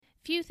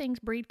Few things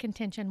breed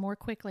contention more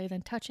quickly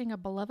than touching a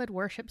beloved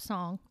worship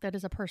song that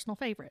is a personal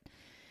favorite.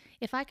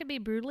 If I could be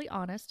brutally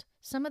honest,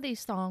 some of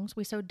these songs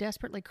we so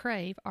desperately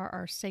crave are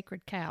our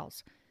sacred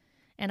cows.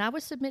 And I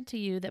would submit to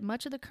you that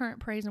much of the current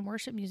praise and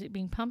worship music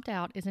being pumped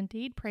out is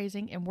indeed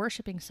praising and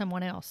worshiping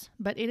someone else,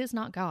 but it is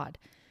not God.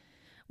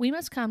 We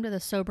must come to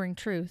the sobering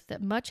truth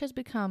that much has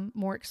become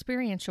more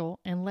experiential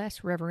and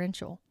less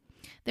reverential.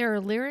 There are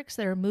lyrics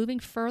that are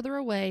moving further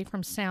away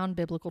from sound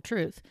biblical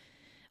truth.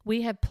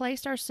 We have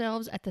placed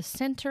ourselves at the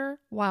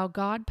center while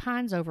God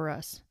pines over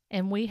us,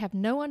 and we have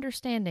no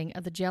understanding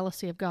of the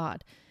jealousy of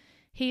God.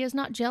 He is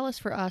not jealous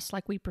for us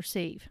like we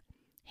perceive.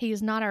 He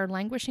is not our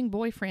languishing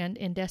boyfriend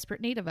in desperate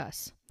need of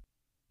us.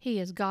 He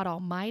is God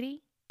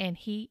Almighty, and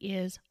He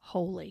is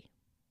holy.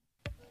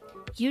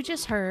 You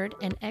just heard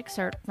an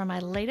excerpt from my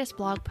latest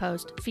blog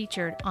post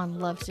featured on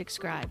Lovesick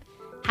Scribe.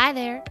 Hi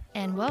there,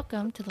 and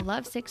welcome to the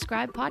Lovesick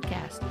Scribe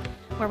podcast,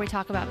 where we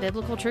talk about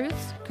biblical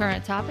truths,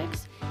 current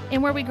topics,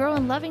 and where we grow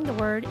in loving the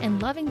Word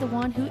and loving the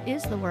one who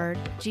is the Word,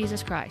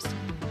 Jesus Christ.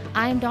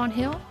 I am Dawn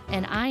Hill,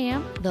 and I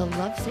am the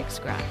Lovesick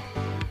Scribe.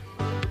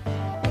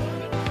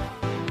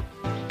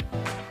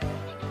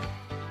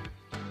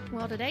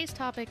 Well, today's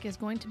topic is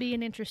going to be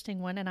an interesting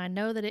one, and I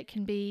know that it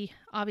can be,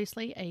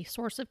 obviously, a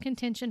source of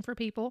contention for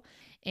people,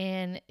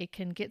 and it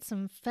can get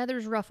some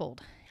feathers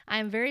ruffled. I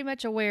am very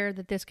much aware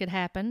that this could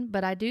happen,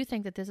 but I do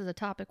think that this is a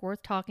topic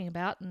worth talking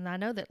about, and I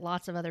know that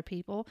lots of other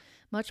people,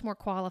 much more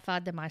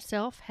qualified than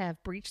myself,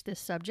 have breached this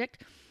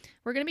subject.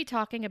 We're going to be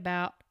talking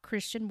about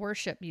Christian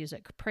worship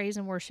music, praise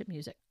and worship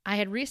music. I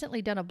had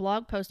recently done a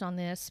blog post on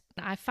this.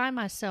 I find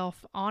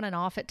myself on and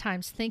off at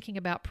times thinking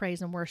about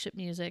praise and worship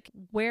music,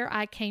 where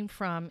I came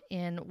from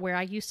in where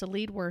I used to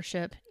lead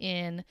worship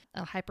in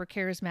a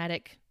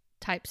hyper-charismatic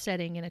type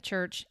setting in a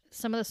church,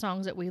 some of the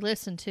songs that we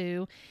listened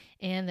to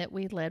and that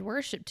we led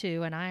worship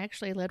to. And I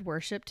actually led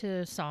worship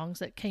to songs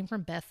that came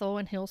from Bethel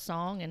and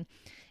Hillsong and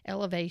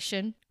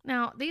Elevation.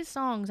 Now, these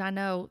songs, I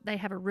know they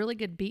have a really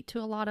good beat to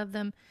a lot of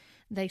them.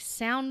 They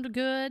sound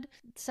good.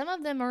 Some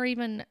of them are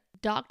even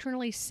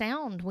doctrinally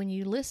sound when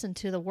you listen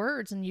to the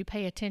words and you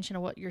pay attention to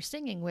what you're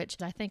singing, which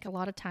I think a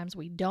lot of times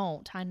we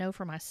don't. I know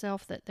for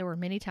myself that there were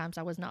many times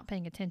I was not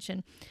paying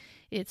attention.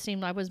 It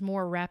seemed I was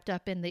more wrapped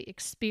up in the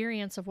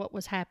experience of what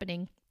was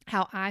happening,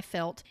 how I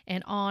felt,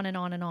 and on and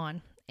on and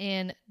on.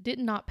 And did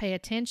not pay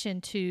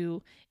attention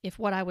to if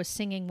what I was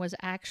singing was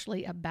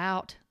actually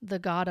about the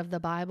God of the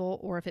Bible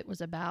or if it was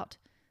about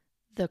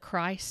the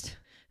Christ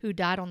who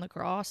died on the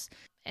cross.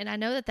 And I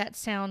know that that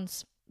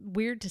sounds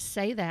weird to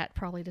say that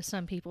probably to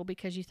some people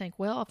because you think,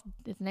 well,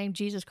 if the name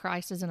Jesus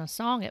Christ is in a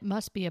song, it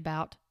must be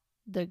about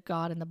the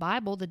God in the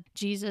Bible, the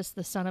Jesus,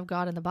 the Son of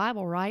God in the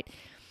Bible, right?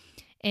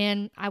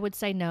 And I would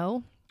say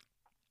no.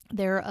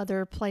 There are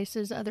other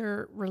places,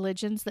 other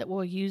religions that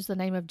will use the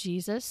name of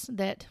Jesus,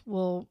 that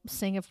will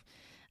sing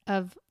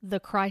of the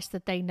Christ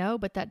that they know,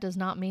 but that does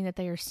not mean that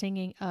they are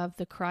singing of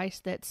the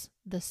Christ that's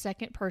the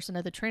second person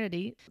of the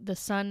Trinity, the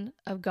Son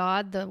of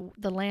God,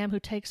 the Lamb who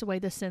takes away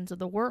the sins of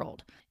the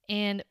world.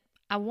 And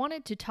I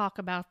wanted to talk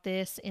about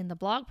this in the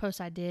blog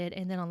post I did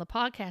and then on the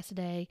podcast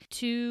today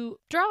to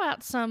draw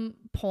out some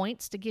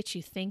points to get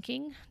you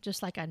thinking,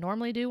 just like I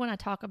normally do when I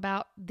talk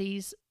about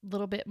these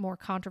little bit more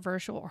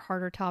controversial or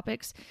harder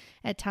topics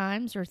at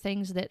times or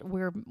things that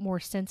we're more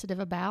sensitive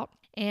about,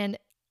 and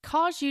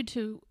cause you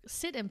to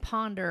sit and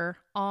ponder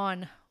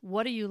on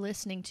what are you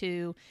listening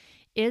to?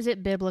 Is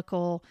it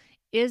biblical?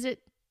 Is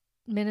it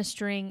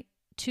ministering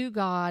to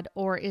God?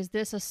 Or is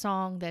this a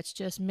song that's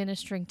just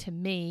ministering to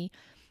me?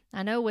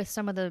 I know with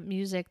some of the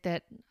music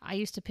that I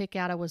used to pick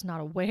out, I was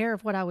not aware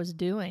of what I was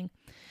doing,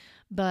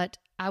 but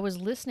I was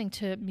listening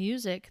to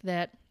music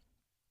that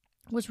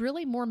was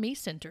really more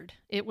me-centered.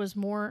 It was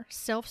more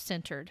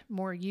self-centered,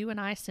 more you and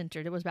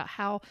I-centered. It was about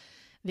how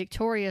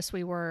victorious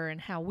we were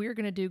and how we're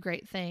going to do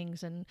great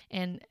things.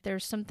 And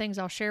there's some things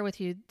I'll share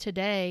with you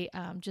today,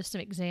 just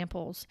some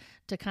examples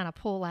to kind of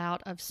pull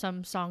out of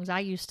some songs I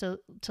used to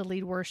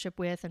lead worship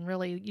with and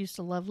really used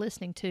to love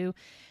listening to.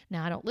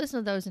 Now, I don't listen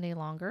to those any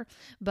longer,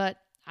 but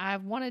I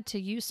wanted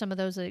to use some of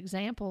those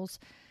examples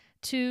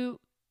to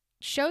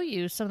show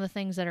you some of the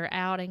things that are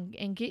out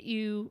and get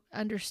you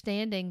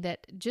understanding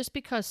that just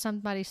because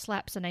somebody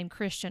slaps the name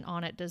Christian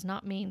on it does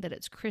not mean that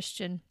it's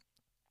Christian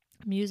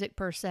music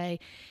per se,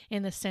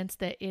 in the sense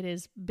that it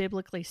is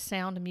biblically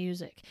sound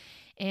music.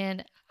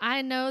 And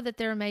I know that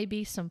there may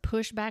be some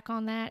pushback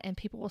on that, and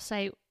people will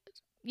say,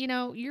 you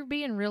know, you're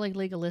being really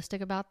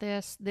legalistic about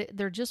this.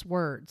 They're just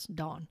words,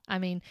 Dawn. I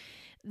mean,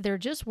 they're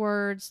just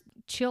words.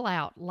 Chill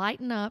out,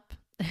 lighten up.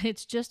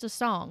 It's just a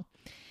song.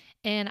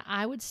 And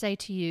I would say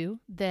to you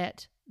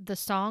that the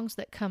songs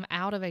that come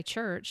out of a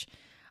church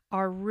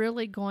are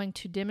really going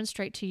to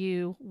demonstrate to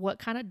you what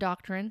kind of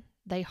doctrine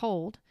they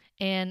hold.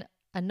 And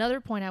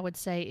another point I would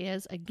say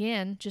is,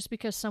 again, just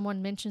because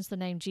someone mentions the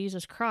name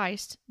Jesus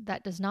Christ,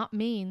 that does not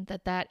mean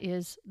that that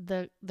is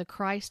the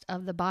Christ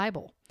of the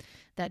Bible.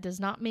 That does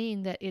not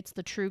mean that it's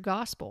the true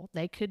gospel.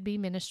 They could be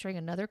ministering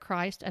another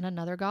Christ and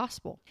another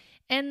gospel.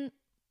 And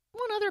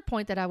One other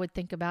point that I would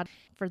think about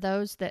for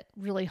those that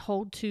really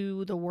hold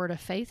to the word of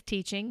faith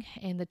teaching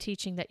and the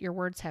teaching that your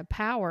words have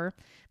power,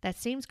 that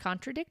seems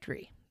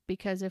contradictory,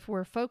 because if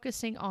we're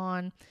focusing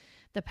on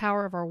the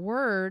power of our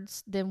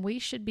words, then we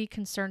should be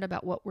concerned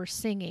about what we're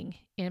singing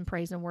in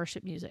praise and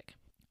worship music.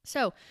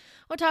 So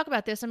we'll talk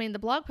about this. I mean, the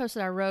blog post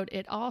that I wrote,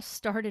 it all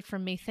started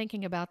from me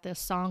thinking about this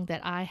song that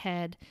I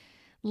had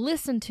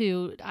listened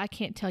to, I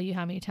can't tell you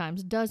how many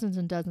times, dozens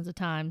and dozens of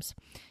times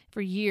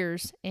for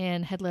years,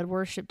 and had led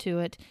worship to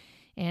it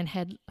and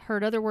had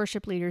heard other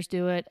worship leaders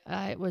do it.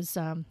 It was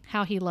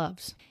How He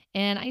Loves.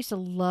 And I used to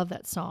love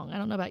that song. I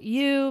don't know about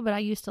you, but I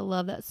used to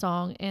love that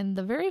song. And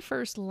the very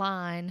first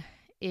line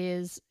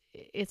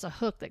it's a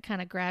hook that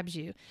kind of grabs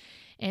you.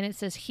 And it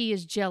says, "He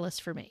is jealous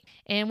for me."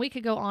 And we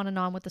could go on and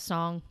on with the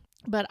song,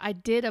 but I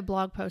did a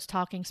blog post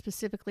talking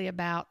specifically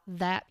about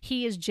that.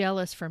 He is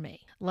jealous for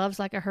me. Loves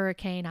like a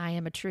hurricane, I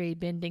am a tree,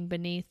 bending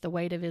beneath the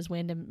weight of his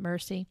wind and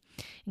mercy.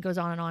 It goes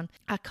on and on.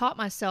 I caught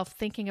myself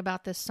thinking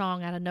about this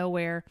song out of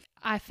nowhere.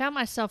 I found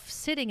myself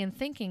sitting and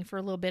thinking for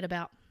a little bit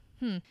about,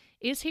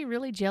 is he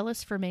really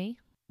jealous for me?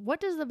 What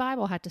does the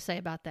Bible have to say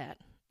about that?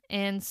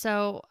 And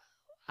so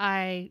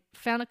I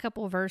found a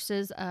couple of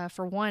verses.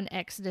 For one,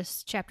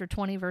 Exodus chapter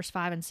 20, verse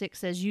 5 and 6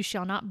 says, "You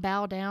shall not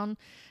bow down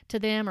to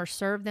them or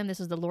serve them." This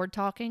is the Lord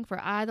talking.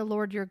 "For I, the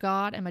Lord your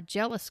God, am a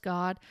jealous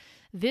God,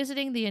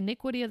 visiting the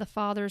iniquity of the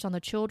fathers on the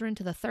children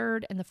to the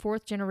third and the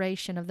fourth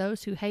generation of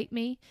those who hate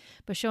me,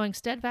 but showing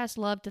steadfast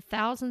love to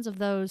thousands of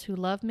those who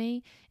love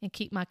me and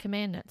keep my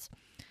commandments."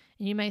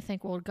 And you may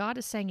think, well, God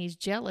is saying he's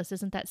jealous.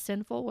 Isn't that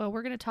sinful? Well,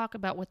 we're going to talk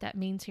about what that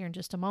means here in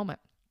just a moment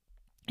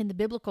in the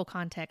biblical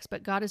context,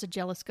 but God is a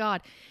jealous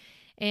God.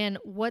 And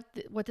what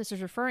this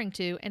is referring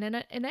to, and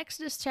in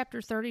Exodus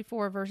chapter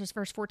 34,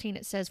 verse 14,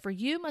 it says, "For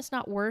you must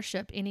not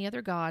worship any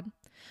other God,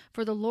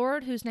 for the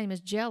Lord, whose name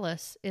is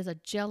jealous, is a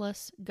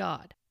jealous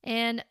God."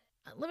 And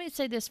let me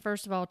say this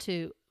first of all,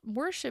 too.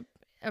 Worship,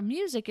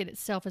 music in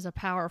itself is a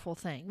powerful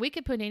thing. We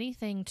could put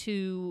anything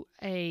to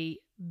a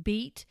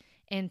beat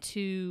and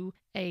to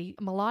a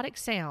melodic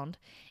sound,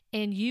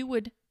 and you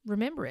would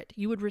remember it.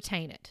 You would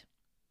retain it,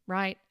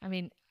 right? I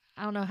mean,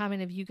 I don't know how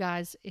many of you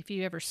guys, if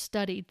you ever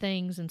studied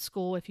things in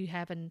school, if you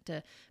happen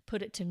to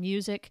put it to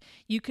music,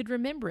 you could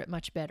remember it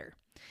much better.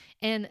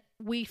 And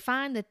we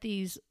find that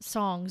these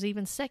songs,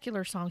 even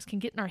secular songs, can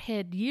get in our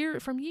head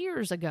from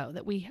years ago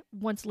that we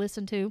once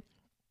listened to.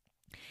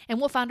 And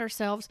we'll find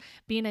ourselves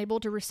being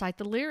able to recite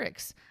the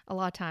lyrics a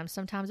lot of times.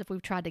 Sometimes if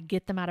we've tried to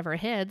get them out of our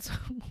heads,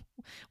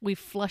 we've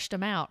flushed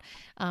them out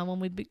when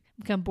we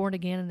become born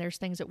again and there's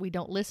things that we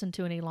don't listen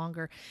to any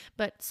longer.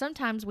 But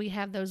sometimes we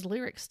have those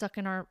lyrics stuck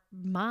in our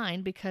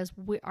mind because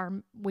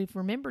we've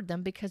remembered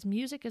them, because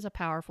music is a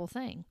powerful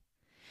thing.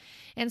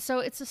 And so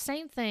it's the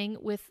same thing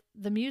with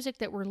the music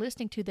that we're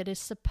listening to that is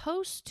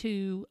supposed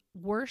to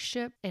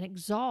worship and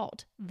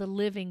exalt the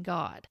living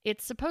God.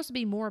 It's supposed to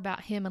be more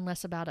about him and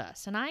less about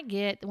us. And I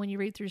get when you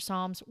read through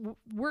Psalms,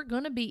 we're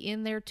going to be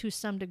in there to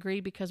some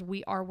degree because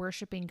we are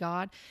worshiping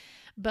God,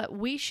 but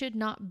we should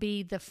not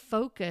be the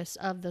focus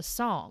of the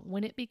song.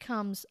 When it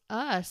becomes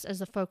us as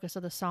the focus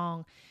of the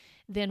song,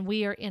 then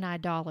we are in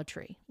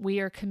idolatry. We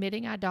are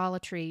committing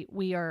idolatry.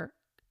 We are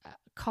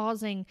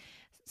causing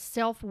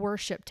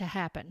self-worship to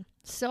happen,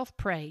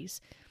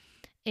 self-praise,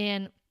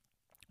 and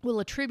we'll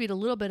attribute a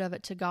little bit of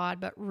it to God,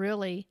 but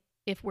really,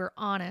 if we're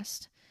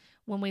honest,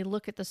 when we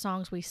look at the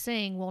songs we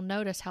sing, we'll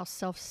notice how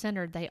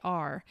self-centered they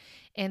are,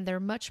 and they're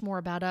much more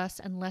about us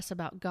and less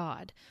about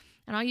God.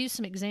 And I'll use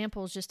some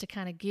examples just to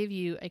kind of give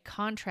you a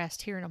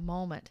contrast here in a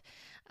moment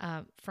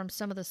from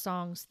some of the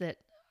songs that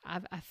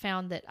I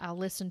found that I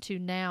listen to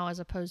now as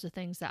opposed to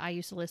things that I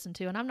used to listen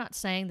to. And I'm not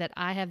saying that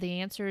I have the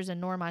answers, and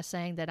nor am I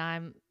saying that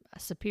I'm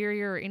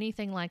superior or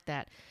anything like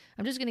that.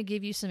 I'm just going to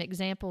give you some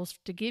examples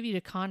to give you the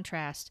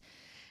contrast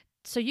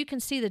so you can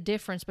see the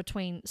difference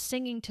between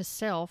singing to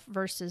self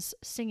versus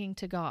singing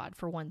to God,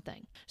 for one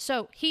thing.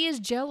 So he is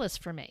jealous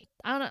for me.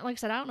 Like I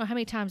said, I don't know how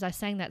many times I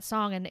sang that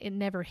song and it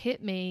never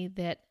hit me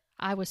that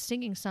I was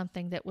singing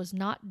something that was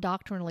not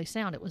doctrinally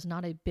sound. It was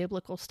not a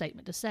biblical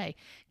statement to say.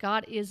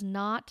 God is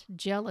not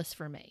jealous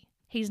for me.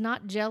 He's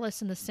not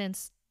jealous in the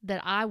sense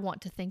that I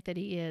want to think that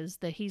he is,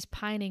 that he's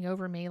pining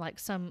over me like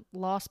some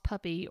lost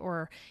puppy,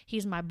 or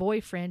he's my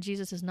boyfriend.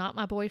 Jesus is not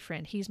my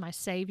boyfriend. He's my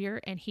Savior,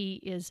 and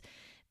he is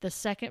the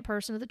second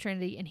person of the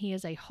Trinity, and he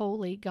is a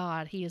holy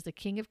God. He is the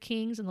King of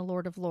Kings and the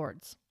Lord of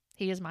Lords.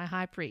 He is my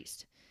high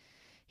priest.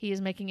 He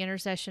is making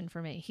intercession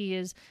for me. He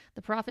is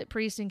the prophet,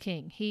 priest, and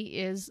king. He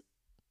is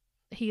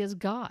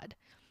God.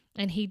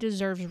 And he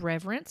deserves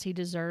reverence. He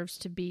deserves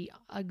to be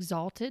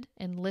exalted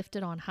and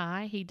lifted on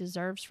high. He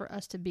deserves for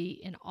us to be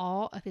in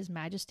awe of his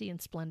majesty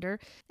and splendor,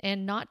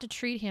 and not to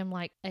treat him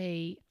like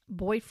a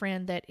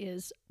boyfriend that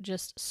is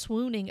just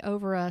swooning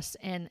over us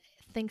and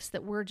thinks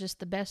that we're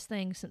just the best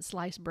thing since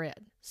sliced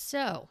bread.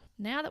 So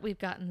now that we've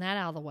gotten that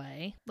out of the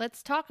way,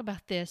 let's talk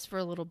about this for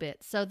a little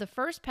bit. So the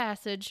first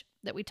passage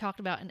that we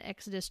talked about in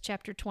Exodus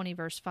chapter 20,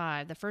 verse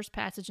 5, the first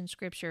passage in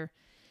Scripture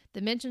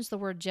that mentions the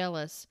word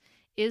jealous,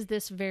 is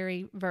this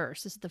very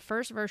verse. This is the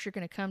first verse you're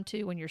going to come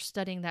to when you're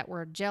studying that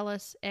word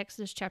jealous.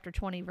 Exodus chapter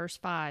 20, verse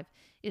 5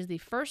 is the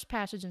first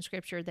passage in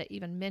Scripture that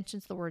even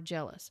mentions the word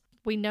jealous.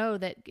 We know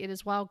that it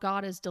is while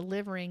God is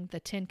delivering the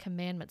 10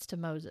 Commandments to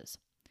Moses.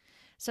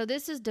 So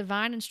this is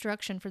divine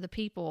instruction for the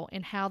people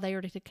in how they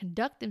are to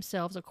conduct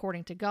themselves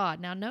according to God.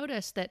 Now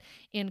notice that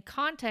in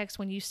context,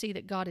 when you see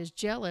that God is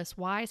jealous,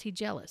 why is he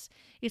jealous?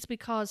 It's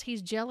because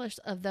he's jealous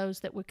of those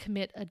that would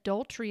commit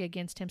adultery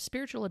against him,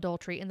 spiritual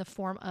adultery in the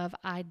form of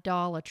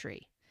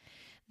idolatry.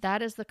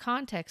 That is the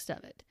context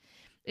of it.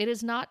 It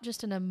is not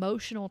just an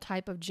emotional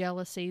type of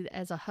jealousy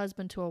as a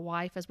husband to a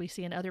wife, as we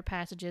see in other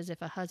passages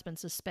if a husband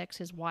suspects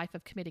his wife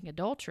of committing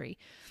adultery,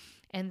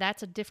 and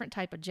that's a different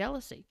type of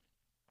jealousy.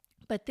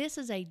 But this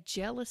is a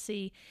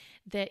jealousy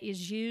that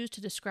is used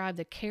to describe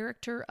the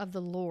character of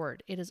the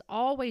Lord. It is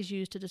always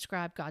used to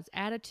describe God's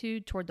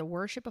attitude toward the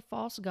worship of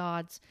false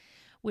gods,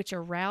 which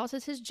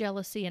arouses his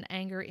jealousy and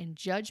anger in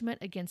judgment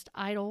against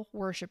idol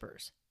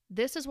worshipers.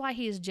 This is why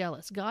he is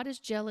jealous. God is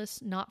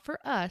jealous not for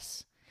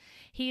us.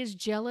 He is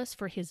jealous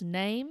for his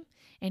name,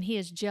 and he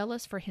is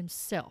jealous for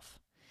himself.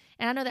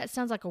 And I know that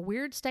sounds like a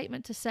weird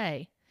statement to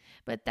say,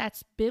 but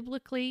that's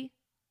biblically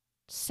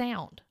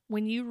sound.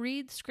 When you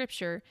read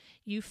Scripture,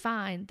 you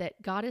find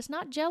that God is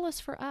not jealous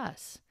for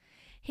us.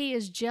 He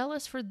is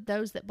jealous for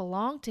those that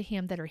belong to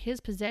him, that are his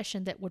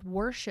possession, that would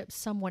worship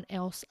someone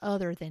else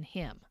other than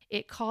him.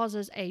 It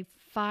causes a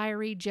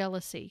fiery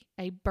jealousy,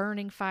 a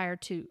burning fire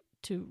to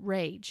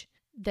rage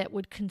that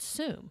would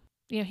consume.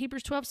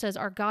 Hebrews 12 says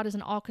our God is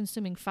an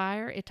all-consuming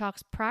fire. It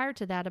talks prior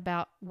to that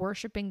about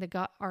worshiping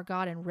our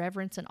God in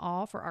reverence and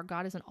awe, for our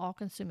God is an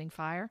all-consuming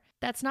fire.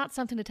 That's not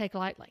something to take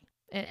lightly.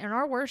 And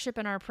our worship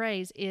and our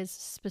praise is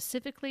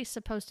specifically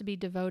supposed to be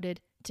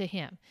devoted to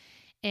him.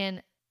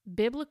 And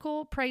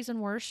biblical praise and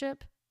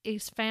worship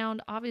is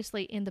found,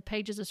 obviously, in the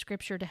pages of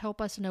Scripture to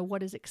help us know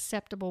what is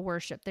acceptable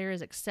worship. There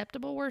is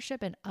acceptable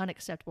worship and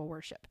unacceptable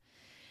worship.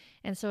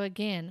 And so,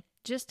 again,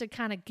 just to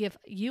kind of give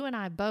you and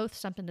I both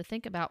something to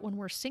think about, when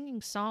we're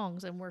singing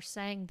songs and we're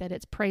saying that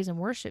it's praise and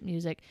worship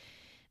music,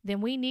 then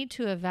we need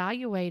to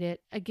evaluate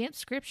it against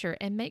Scripture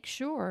and make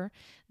sure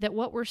that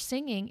what we're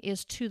singing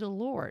is to the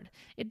Lord.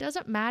 It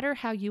doesn't matter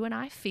how you and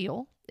I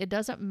feel. It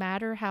doesn't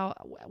matter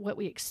what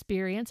we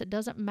experience. It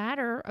doesn't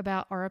matter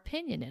about our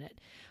opinion in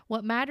it.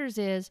 What matters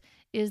is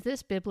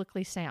this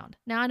biblically sound?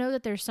 Now, I know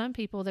that there's some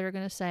people that are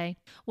going to say,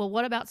 well,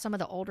 what about some of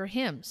the older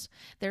hymns?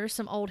 There are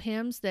some old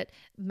hymns that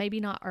maybe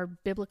not are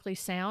biblically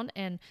sound,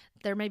 and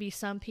there may be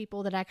some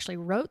people that actually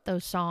wrote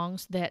those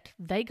songs that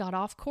they got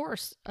off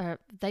course.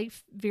 They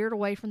veered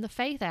away from the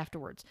faith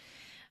afterwards.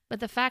 But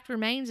the fact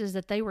remains is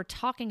that they were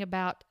talking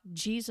about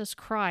Jesus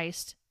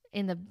Christ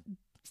in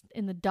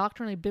the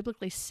doctrinally,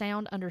 biblically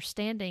sound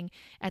understanding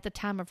at the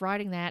time of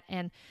writing that.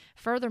 And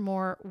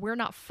furthermore, we're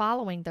not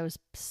following those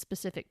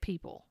specific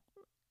people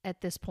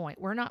at this point.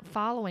 We're not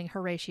following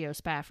Horatio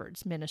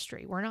Spafford's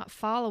ministry. We're not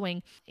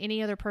following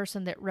any other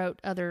person that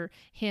wrote other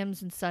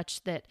hymns and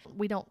such, that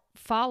we don't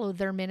follow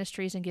their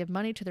ministries and give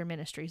money to their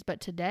ministries. But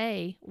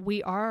today,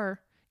 we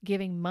are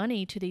giving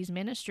money to these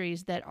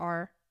ministries that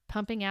are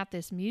pumping out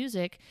this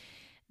music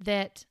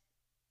that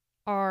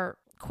are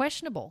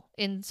questionable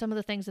in some of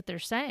the things that they're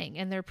saying,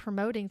 and they're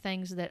promoting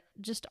things that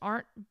just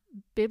aren't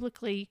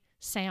biblically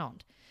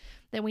sound.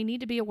 Then we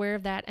need to be aware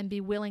of that and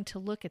be willing to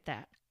look at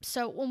that.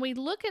 So when we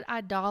look at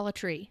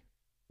idolatry,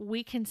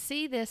 we can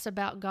see this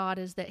about God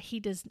is that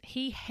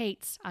he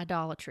hates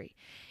idolatry,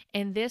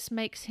 and this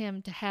makes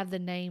him to have the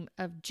name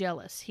of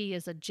jealous. He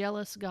is a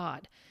jealous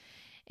God.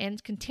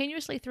 And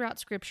continuously throughout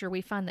Scripture, we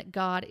find that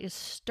God is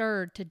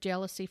stirred to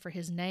jealousy for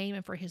his name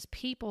and for his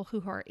people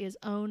who are his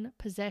own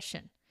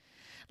possession.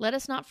 Let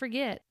us not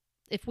forget,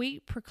 if we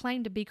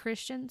proclaim to be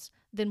Christians,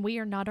 then we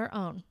are not our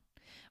own.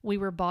 We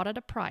were bought at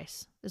a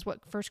price, is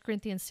what 1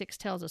 Corinthians 6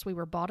 tells us. We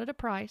were bought at a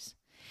price,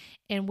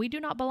 and we do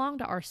not belong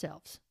to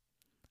ourselves.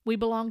 We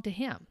belong to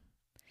him.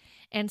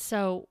 And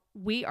so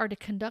we are to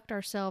conduct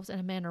ourselves in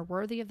a manner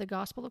worthy of the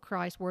gospel of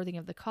Christ, worthy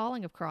of the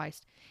calling of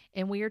Christ,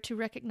 and we are to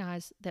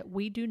recognize that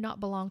we do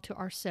not belong to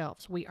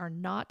ourselves. We are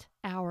not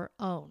our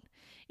own.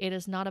 It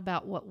is not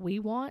about what we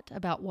want,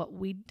 about what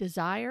we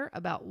desire,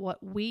 about what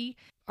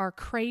our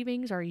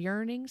cravings, our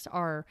yearnings,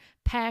 our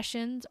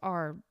passions,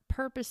 our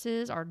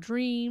purposes, our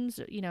dreams,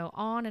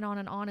 on and on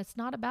and on. It's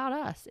not about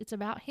us. It's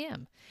about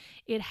him.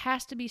 It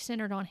has to be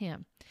centered on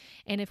him.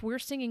 And if we're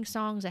singing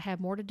songs that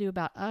have more to do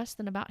about us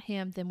than about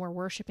him, then we're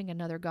worshiping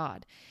another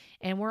God.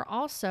 And we're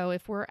also,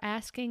 if we're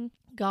asking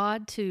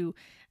God to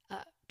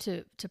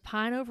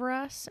pine over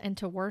us and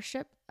to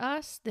worship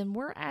us, then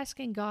we're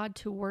asking God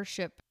to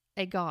worship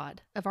a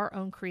God of our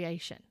own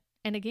creation.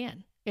 And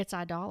again, it's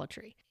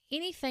idolatry.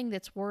 Anything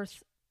that's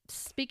worth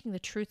speaking the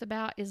truth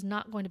about is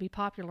not going to be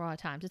popular a lot of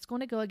times. It's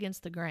going to go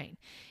against the grain.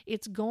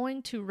 It's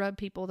going to rub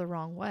people the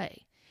wrong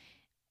way.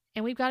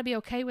 And we've got to be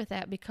okay with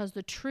that, because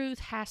the truth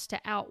has to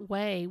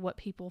outweigh what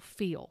people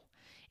feel.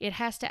 It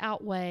has to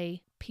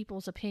outweigh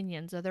people's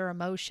opinions or their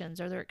emotions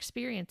or their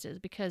experiences,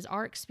 because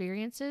our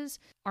experiences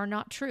are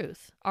not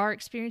truth. Our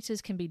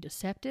experiences can be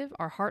deceptive.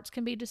 Our hearts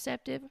can be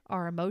deceptive.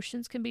 Our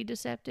emotions can be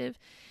deceptive.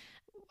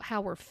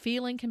 How we're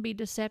feeling can be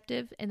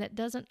deceptive. And that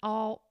doesn't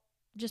all,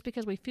 just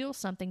because we feel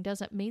something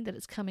doesn't mean that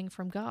it's coming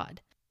from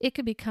God. It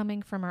could be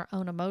coming from our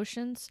own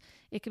emotions.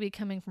 It could be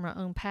coming from our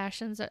own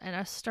passions and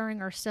us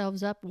stirring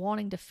ourselves up,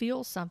 wanting to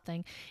feel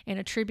something and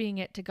attributing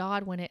it to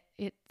God when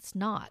it's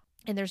not.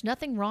 And there's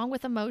nothing wrong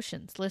with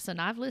emotions. Listen,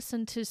 I've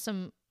listened to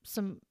some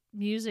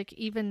music,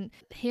 even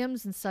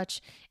hymns and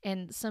such,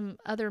 and some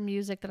other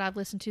music that I've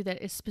listened to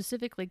that is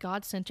specifically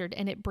God-centered,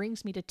 and it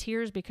brings me to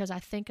tears because I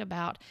think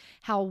about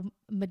how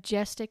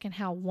majestic and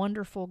how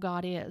wonderful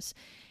God is,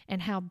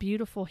 and how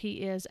beautiful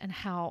He is, and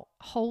how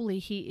holy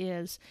He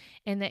is,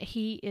 and that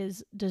He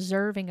is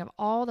deserving of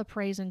all the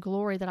praise and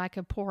glory that I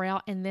could pour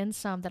out, and then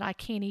some, that I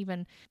can't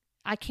even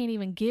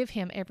give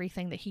Him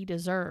everything that He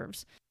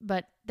deserves.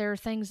 But there are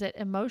things that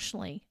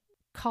emotionally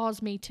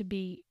cause me to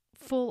be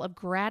full of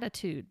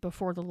gratitude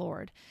before the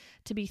Lord,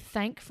 to be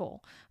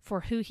thankful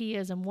for who He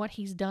is and what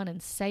He's done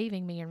in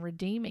saving me and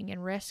redeeming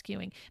and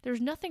rescuing.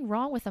 There's nothing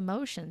wrong with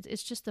emotions.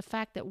 It's just the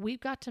fact that we've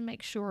got to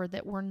make sure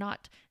that we're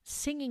not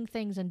singing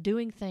things and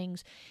doing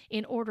things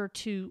in order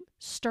to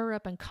stir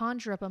up and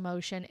conjure up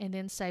emotion and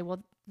then say,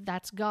 well,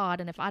 that's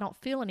God, and if I don't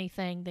feel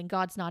anything, then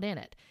God's not in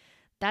it.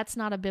 That's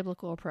not a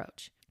biblical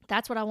approach.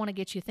 That's what I want to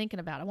get you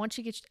thinking about. I want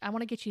to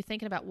get you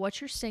thinking about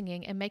what you're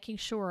singing and making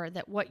sure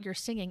that what you're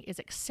singing is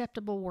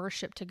acceptable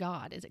worship to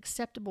God, is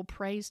acceptable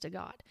praise to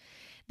God,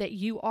 that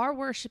you are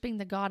worshiping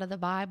the God of the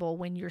Bible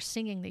when you're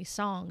singing these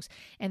songs,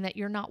 and that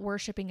you're not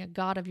worshiping a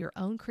God of your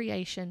own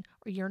creation,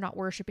 or you're not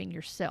worshiping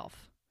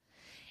yourself.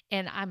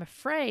 And I'm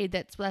afraid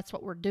that's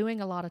what we're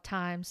doing a lot of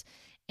times.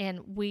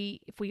 And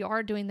if we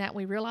are doing that,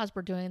 we realize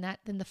we're doing that,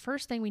 then the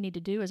first thing we need to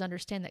do is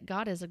understand that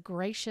God is a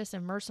gracious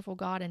and merciful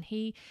God, and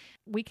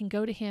we can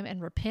go to Him and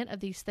repent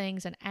of these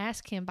things and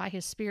ask Him by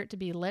His Spirit to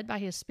be led by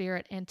His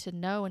Spirit, and to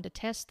know and to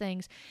test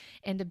things,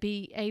 and to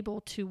be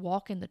able to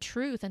walk in the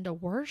truth and to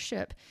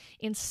worship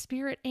in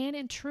spirit and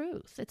in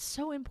truth. It's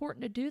so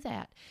important to do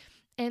that.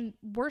 And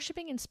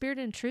worshiping in spirit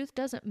and truth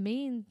doesn't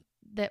mean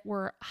that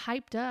we're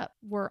hyped up,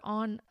 we're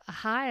on a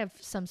high of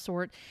some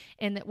sort,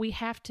 and that we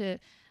have to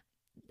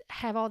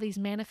have all these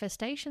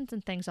manifestations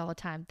and things all the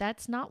time.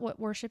 That's not what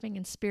worshiping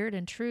in spirit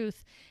and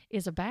truth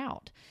is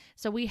about.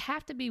 So we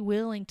have to be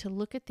willing to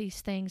look at these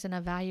things and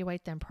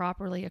evaluate them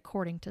properly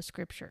according to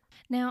Scripture.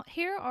 Now,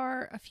 here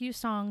are a few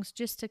songs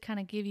just to kind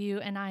of give you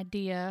an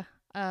idea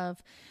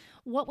of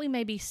what we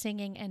may be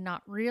singing and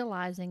not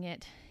realizing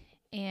it,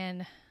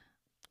 and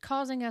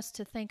causing us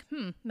to think,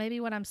 maybe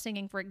what I'm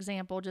singing, for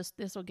example, just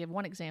this will give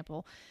one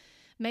example.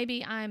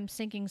 Maybe I'm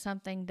singing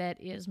something that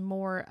is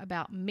more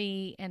about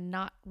me and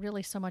not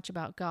really so much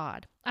about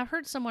God. I've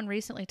heard someone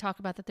recently talk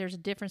about that there's a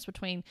difference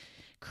between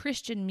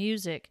Christian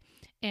music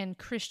and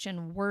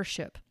Christian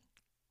worship.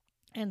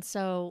 And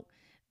so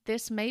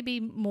this may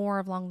be more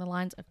along the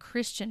lines of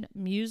Christian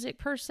music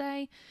per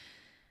se,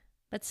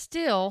 but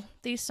still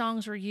these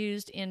songs were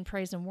used in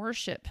praise and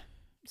worship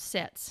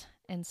sets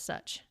and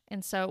such.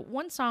 And so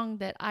one song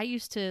that I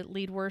used to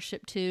lead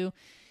worship to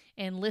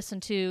and listen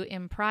to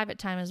in private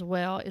time as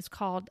well is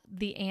called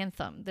The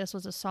Anthem. This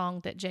was a song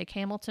that Jake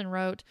Hamilton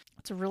wrote.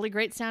 It's a really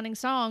great sounding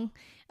song,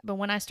 but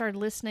when I started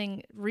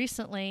listening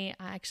recently,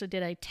 I actually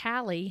did a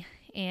tally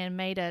and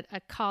made a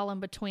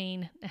column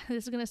between,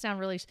 this is going to sound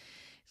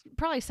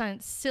probably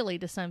sound silly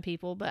to some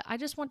people, but I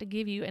just want to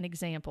give you an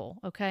example,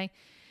 okay?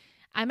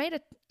 I made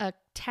a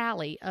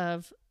tally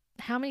of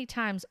how many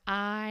times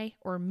I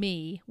or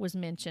me was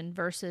mentioned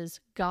versus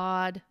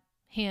God,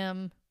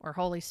 Him, or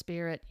Holy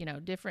Spirit,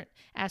 different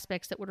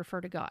aspects that would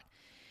refer to God.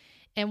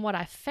 And what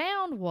I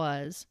found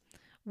was,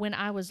 when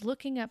I was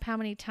looking up how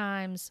many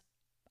times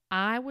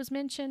I was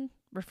mentioned,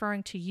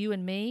 referring to you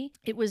and me,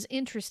 it was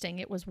interesting.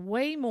 It was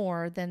way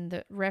more than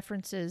the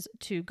references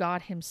to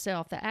God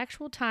Himself. The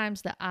actual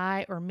times that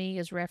I or me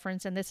is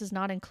referenced, and this is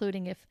not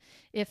including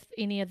if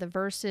any of the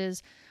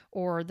verses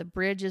or the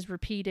bridge is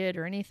repeated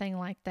or anything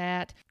like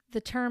that,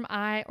 the term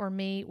I or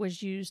me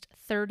was used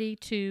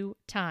 32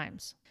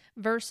 times.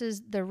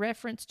 Versus the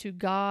reference to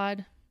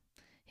God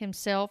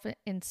Himself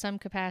in some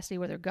capacity,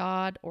 whether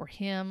God or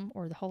Him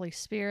or the Holy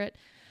Spirit,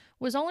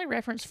 was only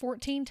referenced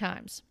 14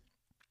 times.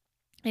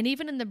 And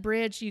even in the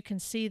bridge, you can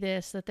see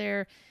this, that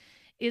there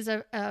is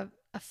a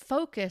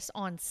focus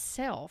on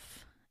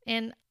self.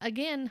 And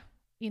again,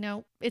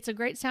 it's a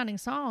great sounding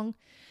song,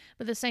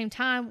 but at the same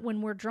time,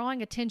 when we're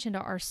drawing attention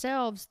to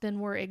ourselves, then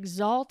we're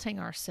exalting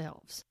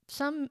ourselves.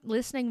 Some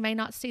listening may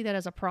not see that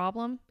as a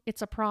problem.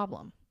 It's a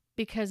problem.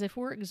 Because if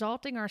we're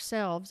exalting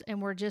ourselves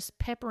and we're just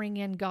peppering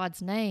in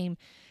God's name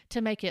to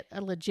make it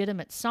a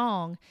legitimate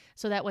song,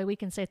 so that way we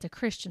can say it's a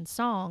Christian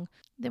song,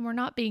 then we're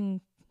not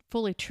being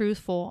fully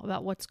truthful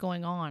about what's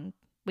going on.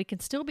 We can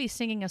still be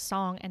singing a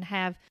song and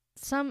have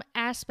some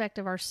aspect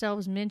of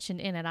ourselves mentioned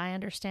in it. I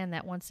understand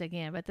that once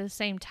again, but at the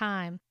same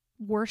time,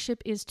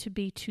 worship is to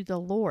be to the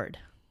Lord.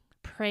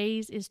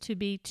 Praise is to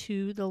be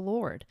to the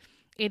Lord.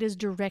 It is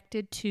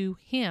directed to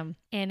Him,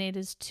 and it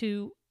is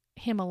to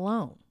him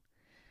alone.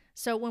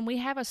 So when we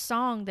have a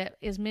song that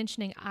is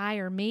mentioning I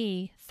or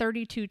me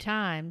 32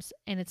 times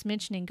and it's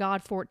mentioning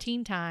God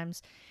 14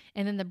 times,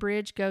 and then the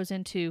bridge goes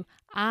into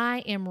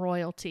I am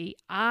royalty,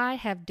 I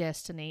have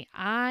destiny,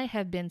 I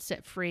have been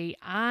set free,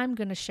 I'm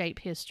going to shape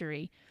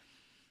history,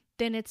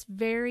 then it's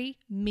very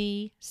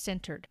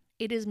me-centered.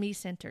 It is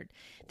me-centered.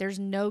 There's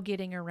no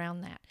getting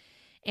around that.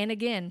 And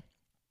again,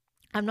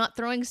 I'm not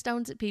throwing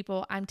stones at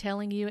people. I'm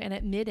telling you and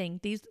admitting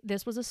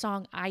this was a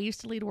song I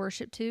used to lead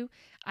worship to.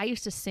 I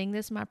used to sing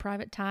this in my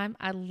private time.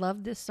 I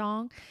loved this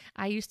song.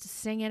 I used to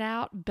sing it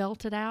out,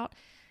 belt it out,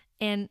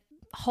 and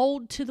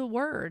hold to the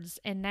words.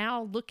 And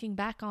now looking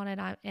back on it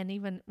and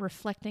even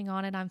reflecting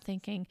on it, I'm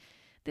thinking,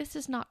 this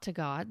is not to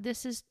God.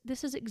 This is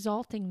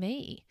exalting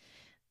me.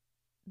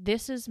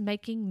 This is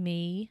making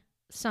me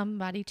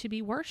somebody to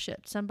be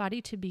worshiped,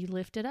 somebody to be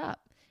lifted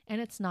up, and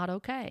it's not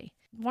okay.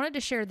 Wanted to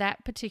share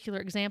that particular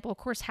example. Of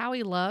course, how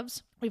he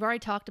loves, we've already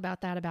talked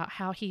about that, about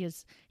how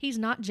he's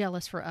not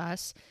jealous for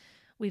us.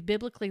 We've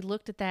biblically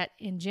looked at that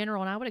in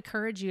general, and I would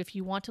encourage you, if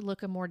you want to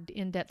look a more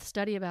in-depth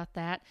study about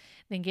that,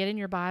 then get in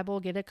your Bible,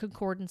 get a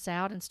concordance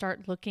out, and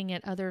start looking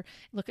at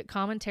look at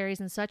commentaries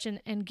and such,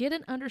 and get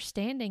an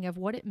understanding of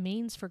what it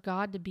means for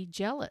God to be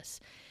jealous.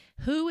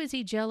 Who is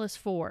he jealous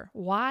for?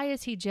 Why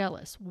is he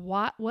jealous?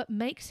 What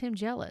makes him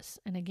jealous?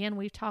 And again,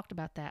 we've talked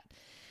about that.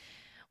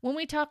 When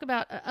we talk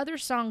about other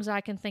songs I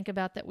can think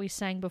about that we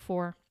sang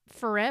before,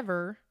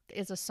 Forever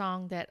is a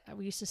song that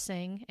we used to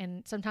sing,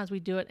 and sometimes we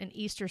do it in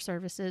Easter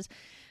services.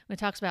 When it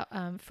talks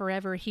about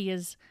forever he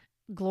is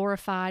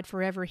glorified,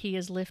 forever he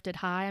is lifted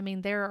high. I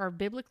mean, there are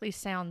biblically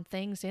sound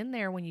things in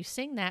there when you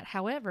sing that.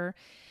 However,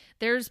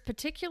 there's a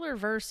particular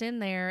verse in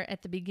there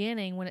at the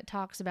beginning when it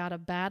talks about a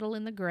battle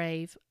in the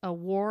grave, a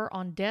war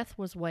on death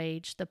was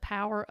waged, the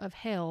power of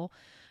hell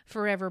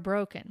forever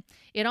broken.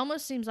 It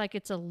almost seems like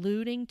it's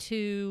alluding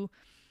to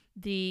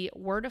the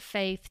word of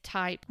faith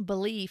type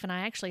belief. And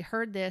I actually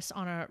heard this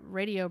on a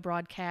radio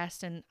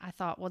broadcast, and I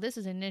thought, well, this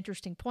is an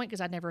interesting point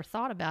because I'd never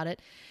thought about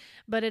it.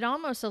 But it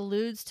almost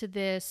alludes to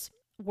this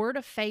word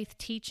of faith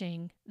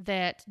teaching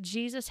that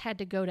Jesus had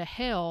to go to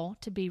hell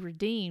to be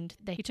redeemed,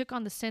 that he took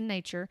on the sin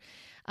nature,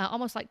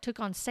 almost like took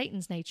on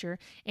Satan's nature,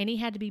 and he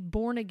had to be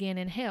born again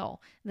in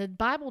hell. The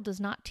Bible does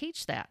not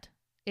teach that.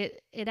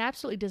 It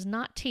absolutely does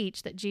not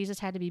teach that Jesus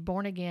had to be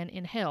born again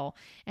in hell.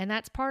 And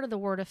that's part of the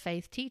word of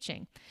faith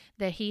teaching,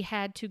 that he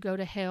had to go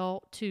to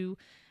hell to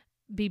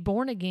be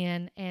born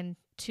again and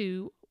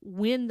to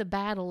win the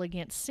battle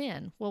against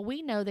sin. Well,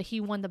 we know that he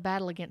won the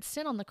battle against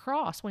sin on the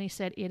cross when he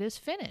said, "It is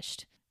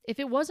finished." If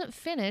it wasn't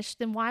finished,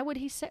 then why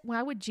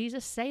would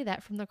Jesus say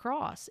that from the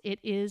cross? It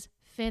is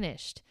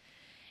finished.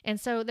 And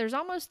so there's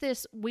almost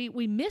this, we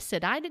miss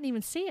it. I didn't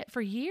even see it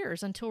for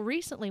years until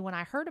recently when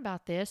I heard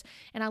about this,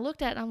 and I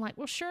looked at it and I'm like,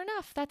 well, sure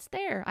enough, that's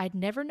there. I'd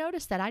never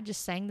noticed that. I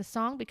just sang the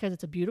song because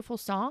it's a beautiful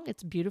song.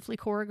 It's beautifully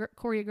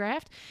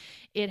choreographed.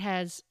 It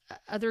has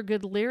other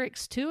good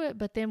lyrics to it,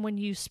 but then when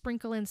you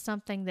sprinkle in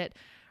something that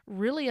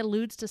really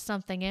alludes to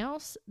something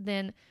else,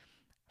 then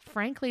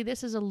frankly,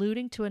 this is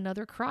alluding to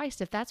another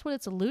Christ. If that's what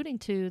it's alluding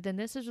to, then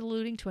this is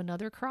alluding to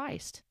another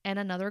Christ and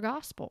another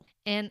gospel.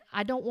 And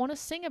I don't want to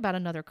sing about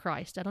another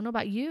Christ. I don't know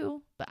about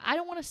you, but I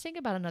don't want to sing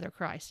about another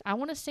Christ. I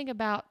want to sing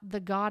about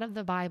the God of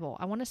the Bible.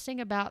 I want to sing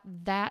about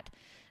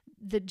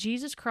the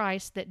Jesus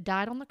Christ that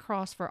died on the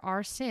cross for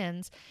our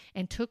sins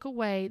and took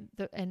away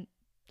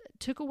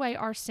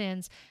our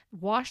sins,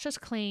 washed us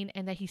clean,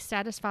 and that he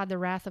satisfied the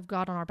wrath of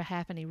God on our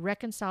behalf, and he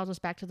reconciles us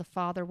back to the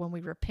Father when we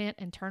repent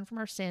and turn from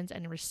our sins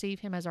and receive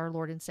him as our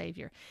Lord and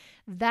Savior.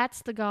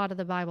 That's the God of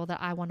the Bible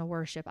that I want to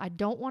worship. I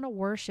don't want to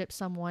worship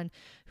someone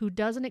who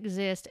doesn't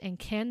exist and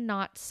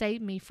cannot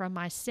save me from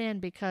my sin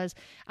because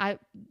I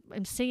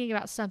am singing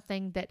about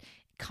something that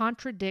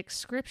contradicts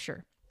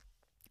Scripture.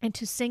 And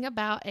to sing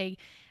about a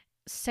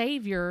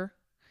Savior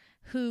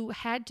who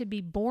had to be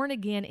born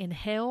again in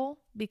hell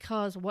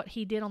because what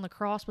he did on the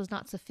cross was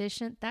not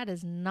sufficient, that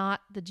is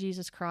not the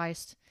Jesus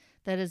Christ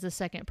that is the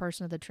second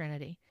person of the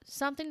Trinity.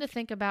 Something to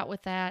think about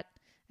with that.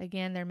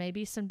 Again, there may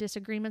be some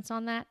disagreements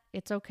on that.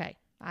 It's okay.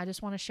 I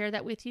just want to share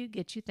that with you,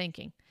 get you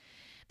thinking.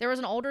 There was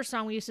an older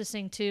song we used to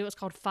sing too. It was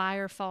called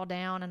Fire, Fall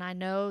Down. And I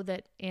know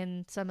that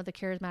in some of the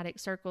charismatic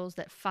circles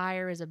that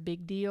fire is a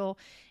big deal.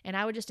 And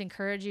I would just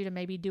encourage you to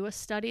maybe do a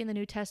study in the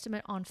New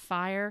Testament on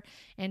fire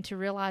and to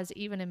realize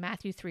even in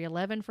Matthew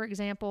 3:11, for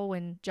example,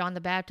 when John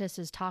the Baptist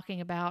is talking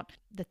about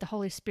that the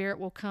Holy Spirit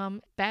will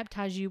come,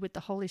 baptize you with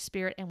the Holy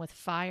Spirit and with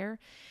fire.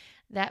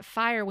 That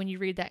fire, when you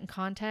read that in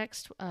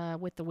context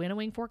with the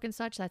winnowing fork and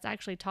such, that's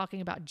actually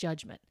talking about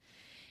judgment.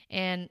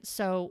 And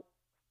so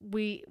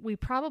we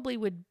probably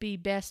would be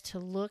best to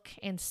look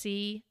and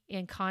see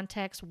in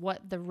context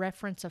what the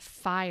reference of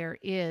fire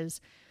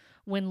is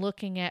when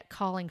looking at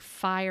calling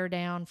fire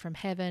down from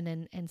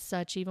heaven and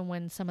such. Even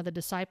when some of the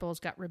disciples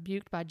got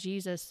rebuked by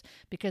Jesus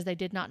because they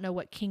did not know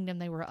what kingdom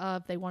they were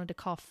of, they wanted to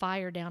call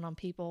fire down on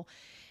people.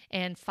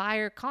 And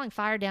calling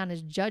fire down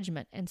is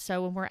judgment. And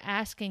so when we're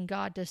asking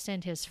God to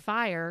send his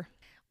fire,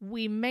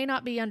 we may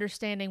not be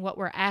understanding what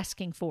we're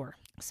asking for.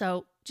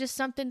 So just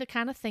something to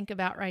kind of think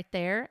about right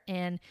there.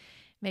 And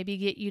maybe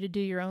get you to do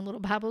your own little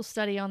Bible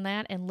study on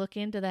that and look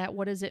into that.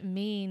 What does it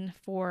mean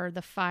for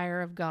the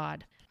fire of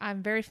God?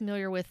 I'm very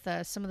familiar with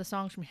some of the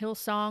songs from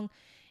Hillsong,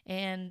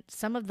 and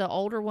some of the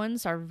older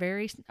ones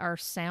are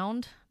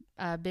sound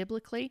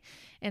biblically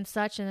and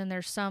such, and then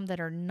there's some that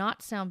are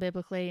not sound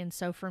biblically. And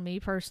so for me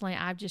personally,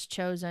 I've just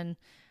chosen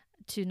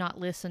to not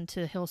listen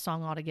to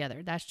Hillsong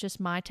altogether. That's just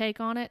my take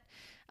on it.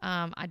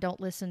 I don't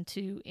listen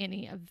to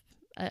any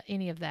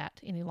of that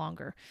any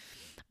longer.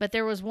 But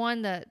there was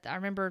one that I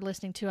remember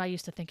listening to. I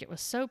used to think it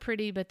was so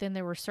pretty, but then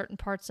there were certain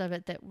parts of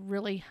it that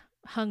really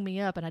hung me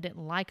up, and I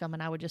didn't like them,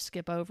 and I would just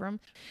skip over them.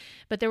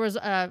 But there was,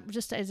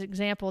 just as an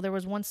example, there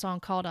was one song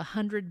called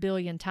 100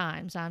 Billion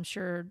Times. I'm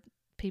sure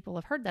people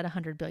have heard that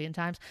 100 billion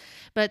times,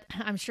 but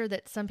I'm sure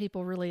that some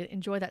people really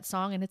enjoy that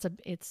song, and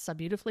it's a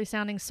beautifully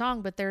sounding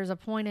song. But there's a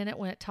point in it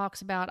when it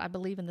talks about, I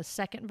believe in the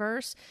second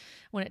verse,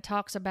 when it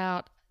talks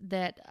about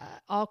that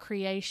all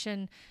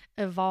creation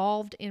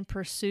evolved in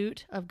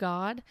pursuit of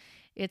God.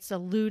 It's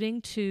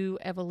alluding to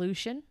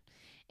evolution,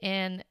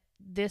 and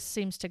this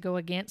seems to go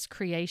against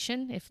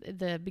creation. If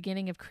the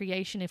beginning of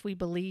creation, if we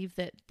believe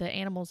that the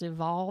animals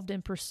evolved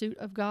in pursuit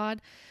of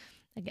God,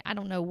 I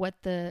don't know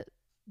what the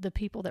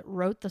people that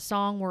wrote the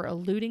song were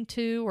alluding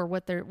to, or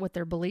what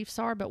their beliefs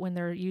are, but when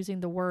they're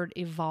using the word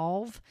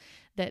evolve,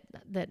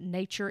 that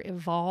nature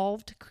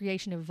evolved,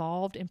 creation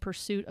evolved in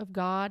pursuit of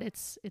God,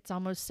 it's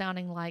almost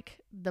sounding like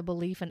the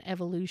belief in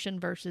evolution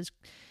versus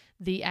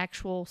the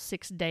actual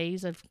 6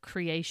 days of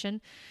creation.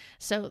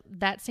 So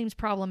that seems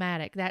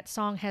problematic. That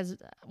song has,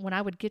 when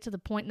I would get to the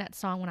point in that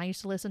song, when I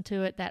used to listen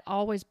to it, that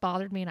always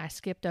bothered me and I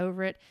skipped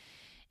over it.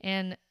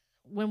 And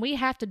when we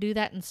have to do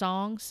that in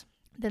songs,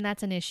 then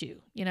that's an issue.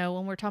 You know,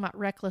 when we're talking about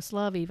reckless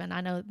love, even, I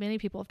know many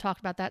people have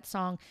talked about that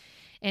song,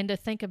 and to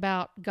think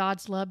about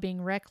God's love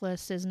being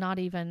reckless is not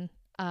even,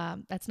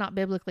 that's not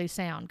biblically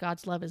sound.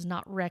 God's love is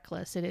not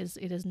reckless. It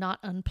is not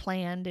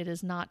unplanned. It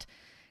is not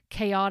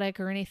chaotic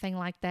or anything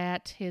like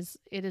that.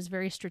 It is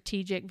very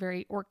strategic,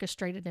 very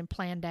orchestrated and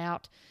planned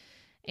out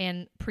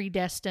and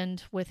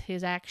predestined with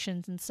his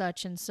actions and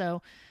such. And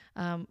so,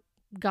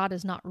 God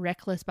is not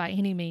reckless by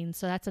any means.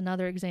 So that's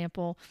another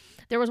example.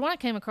 There was one I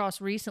came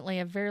across recently,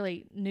 a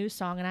very new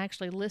song, and I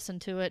actually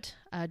listened to it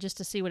just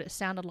to see what it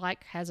sounded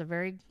like. Has a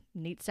very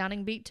neat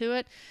sounding beat to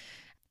it.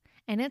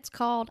 And it's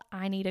called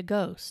I Need a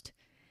Ghost.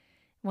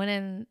 When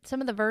in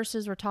some of the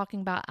verses we're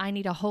talking about, I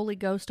need a Holy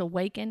Ghost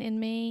awaken in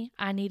me.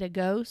 I need a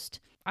ghost.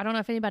 I don't know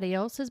if anybody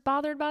else is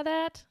bothered by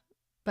that,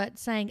 but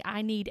saying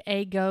I need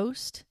a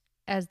ghost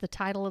as the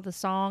title of the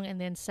song, and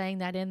then saying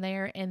that in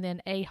there, and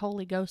then a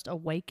Holy Ghost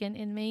awaken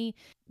in me.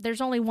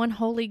 There's only one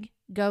Holy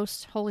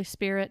Ghost, Holy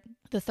Spirit,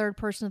 the third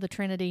person of the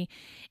Trinity.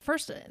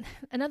 First,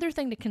 another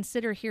thing to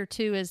consider here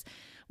too is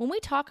when we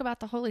talk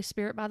about the Holy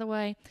Spirit, by the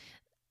way,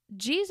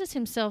 Jesus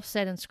himself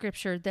said in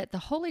Scripture that the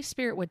Holy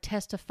Spirit would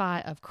testify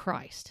of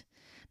Christ.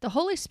 The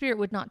Holy Spirit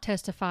would not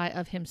testify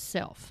of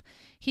himself.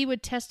 He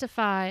would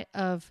testify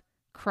of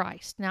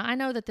Christ. Now, I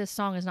know that this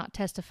song is not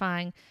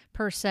testifying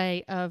per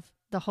se of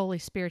the Holy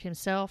Spirit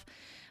himself,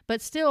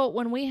 but still,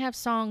 when we have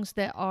songs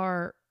that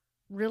are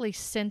really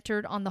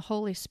centered on the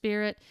Holy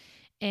Spirit,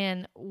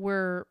 and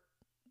we're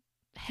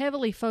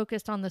heavily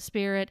focused on the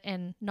Spirit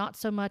and not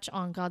so much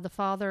on God the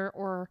Father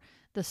or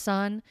the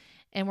Son,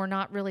 and we're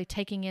not really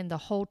taking in the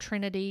whole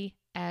Trinity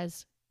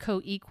as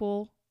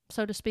co-equal,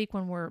 so to speak,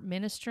 when we're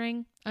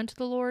ministering unto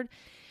the Lord,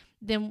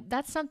 then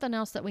that's something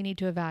else that we need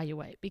to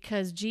evaluate.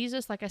 Because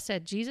Jesus, like I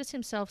said, Jesus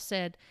himself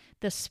said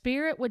the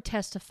Spirit would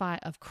testify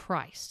of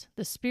Christ.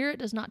 The Spirit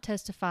does not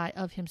testify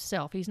of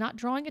himself. He's not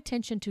drawing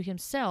attention to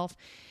himself.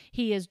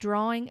 He is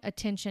drawing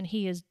attention.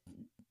 He is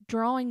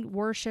drawing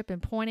worship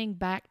and pointing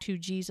back to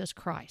Jesus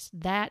Christ.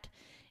 That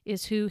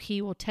is who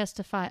he will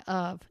testify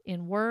of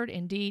in word,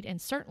 in deed,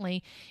 and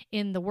certainly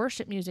in the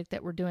worship music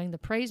that we're doing, the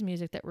praise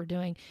music that we're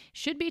doing,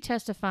 should be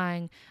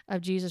testifying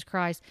of Jesus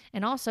Christ.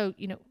 And also,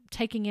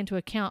 taking into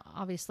account,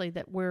 obviously,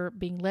 that we're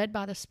being led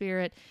by the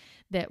Spirit,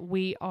 that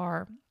we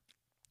are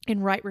in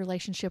right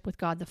relationship with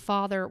God the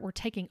Father. We're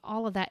taking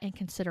all of that in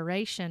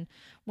consideration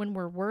when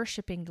we're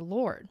worshiping the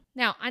Lord.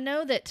 Now, I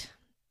know that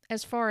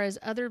as far as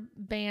other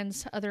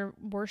bands, other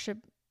worship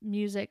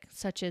music,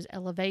 such as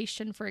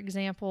Elevation, for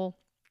example,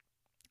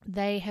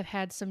 they have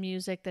had some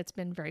music that's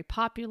been very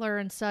popular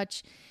and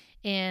such.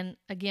 And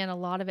again, a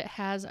lot of it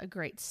has a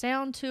great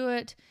sound to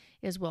it,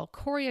 is well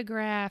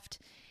choreographed,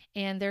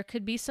 and there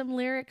could be some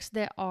lyrics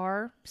that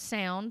are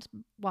sound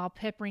while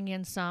peppering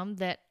in some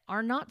that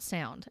are not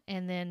sound.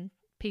 And then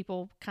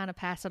people kind of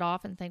pass it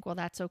off and think, well,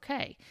 that's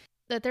okay.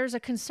 That there's a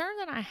concern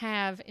that I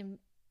have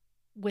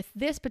with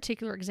this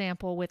particular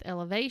example with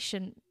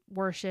Elevation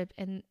worship,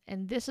 and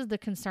this is the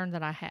concern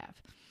that I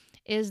have,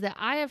 is that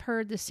I have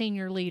heard the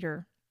senior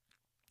leader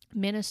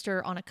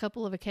minister on a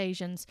couple of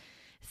occasions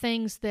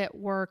things that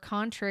were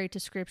contrary to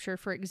Scripture.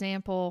 For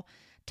example,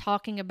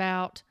 talking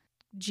about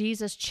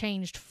Jesus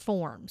changed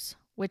forms,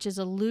 which is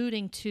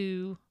alluding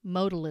to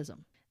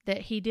modalism,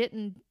 that he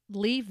didn't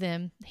leave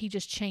them, he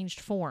just changed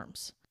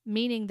forms,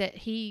 meaning that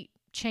he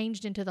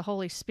changed into the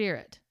Holy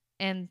Spirit.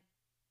 And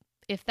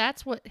if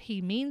that's what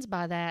he means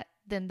by that,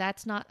 then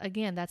that's not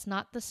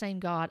the same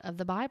God of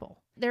the Bible.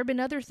 There have been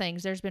other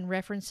things. There's been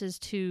references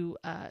to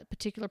a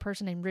particular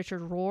person named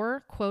Richard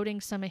Rohr quoting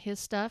some of his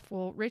stuff.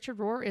 Well, Richard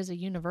Rohr is a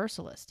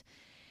universalist.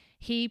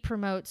 He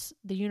promotes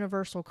the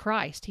universal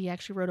Christ. He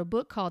actually wrote a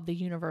book called The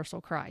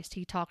Universal Christ.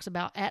 He talks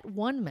about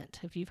at-one-ment.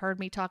 If you've heard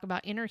me talk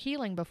about inner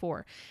healing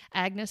before,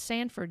 Agnes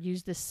Sanford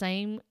used the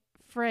same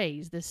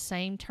phrase, this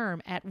same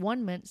term,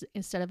 at-one-ment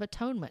instead of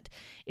atonement,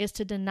 is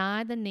to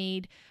deny the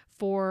need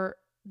for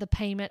the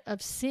payment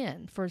of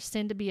sin, for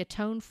sin to be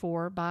atoned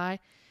for by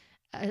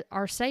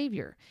our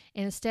Savior.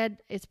 And instead,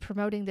 it's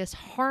promoting this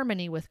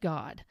harmony with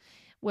God.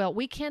 Well,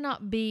 we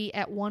cannot be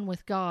at one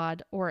with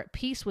God or at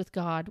peace with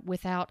God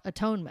without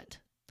atonement.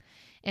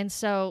 And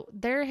so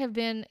there have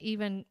been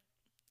even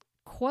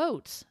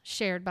quotes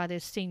shared by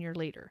this senior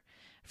leader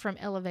from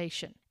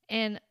Elevation.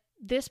 And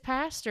this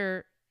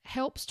pastor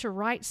helps to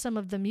write some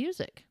of the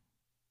music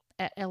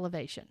at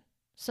Elevation.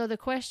 So the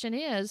question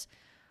is,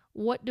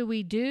 what do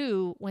we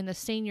do when the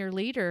senior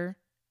leader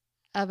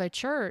of a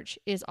church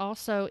is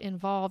also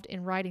involved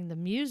in writing the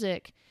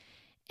music,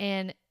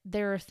 and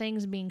there are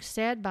things being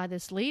said by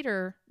this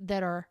leader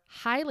that are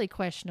highly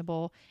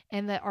questionable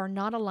and that are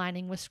not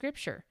aligning with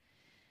Scripture?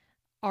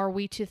 Are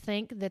we to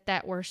think that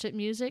that worship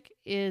music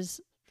is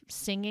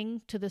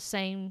singing to the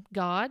same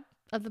God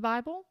of the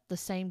Bible, the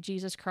same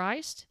Jesus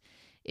Christ,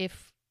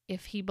 if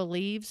he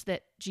believes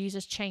that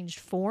Jesus changed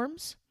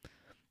forms,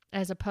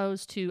 as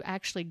opposed to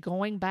actually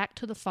going back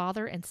to the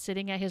Father and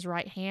sitting at his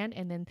right hand,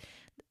 and then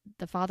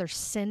the Father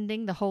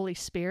sending the Holy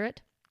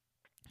Spirit?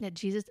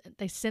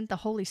 They sent the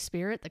Holy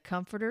Spirit, the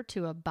Comforter,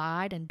 to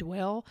abide and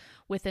dwell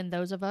within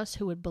those of us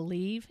who would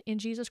believe in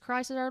Jesus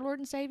Christ as our Lord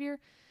and Savior.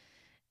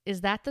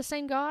 Is that the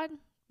same God?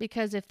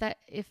 Because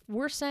if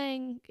we're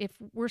singing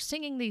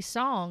these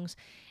songs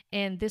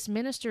and this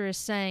minister is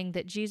saying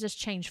that Jesus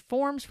changed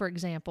forms, for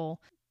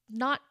example,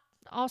 not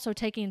also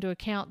taking into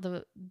account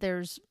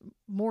there's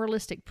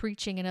moralistic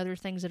preaching and other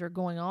things that are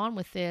going on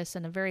with this,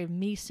 and a very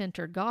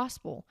me-centered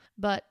gospel,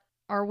 but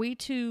are we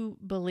to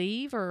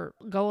believe or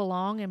go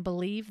along and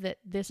believe that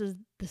this is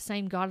the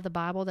same God of the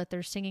Bible that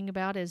they're singing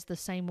about is the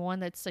same one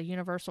that's a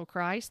universal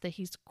Christ, that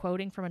he's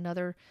quoting from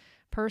another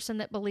person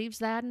that believes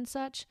that and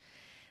such?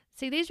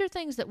 See, these are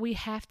things that we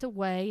have to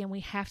weigh and we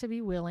have to be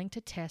willing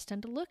to test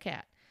and to look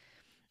at.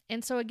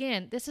 And so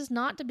again, this is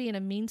not to be in a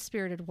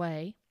mean-spirited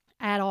way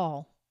at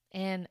all.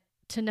 And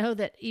to know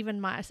that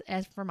even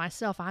as for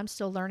myself, I'm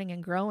still learning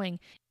and growing,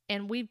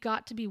 and we've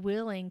got to be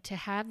willing to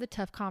have the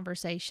tough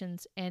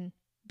conversations and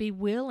be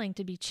willing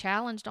to be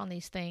challenged on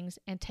these things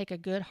and take a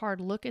good hard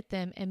look at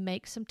them and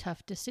make some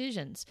tough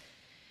decisions.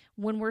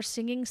 When we're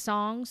singing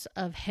songs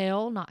of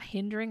hell not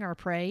hindering our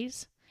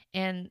praise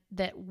and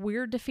that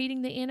we're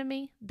defeating the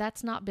enemy,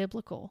 that's not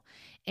biblical.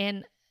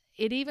 And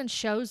it even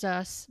shows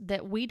us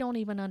that we don't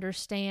even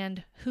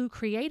understand who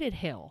created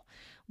hell.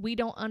 We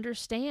don't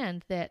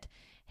understand that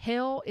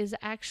hell is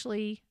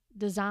actually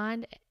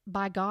designed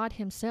by God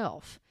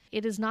himself.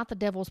 It is not the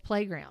devil's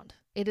playground.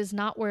 It is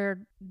not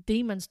where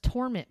demons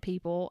torment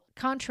people,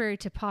 contrary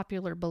to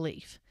popular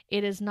belief.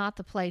 It is not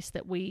the place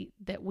that we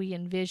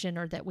envision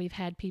or that we've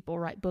had people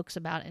write books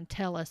about and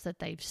tell us that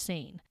they've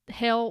seen.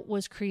 Hell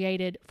was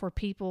created for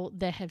people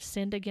that have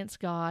sinned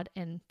against God,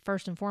 and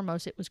first and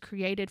foremost, it was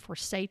created for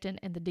Satan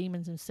and the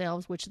demons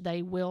themselves, which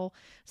they will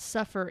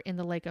suffer in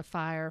the lake of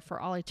fire for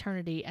all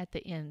eternity at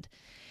the end.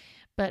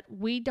 But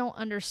we don't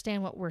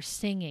understand what we're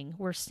singing.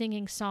 We're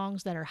singing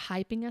songs that are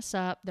hyping us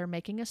up. They're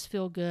making us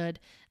feel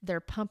good. They're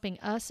pumping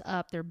us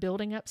up. They're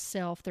building up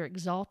self. They're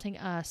exalting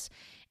us.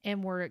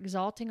 And we're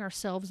exalting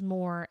ourselves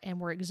more, and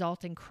we're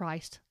exalting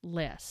Christ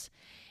less.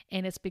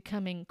 And it's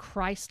becoming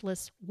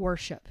Christless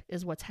worship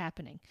is what's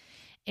happening.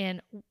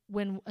 And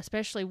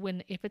especially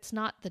if it's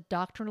not the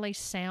doctrinally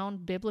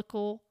sound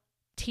biblical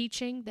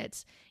teaching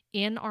that's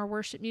in our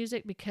worship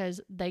music,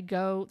 because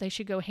they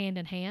should go hand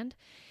in hand,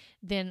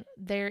 then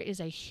there is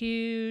a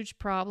huge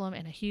problem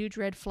and a huge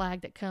red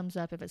flag that comes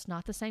up if it's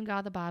not the same God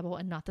of the Bible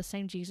and not the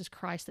same Jesus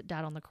Christ that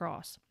died on the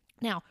cross.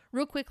 Now,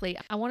 real quickly,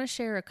 I want to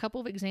share a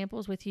couple of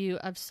examples with you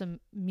of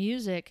some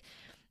music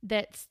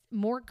that's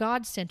more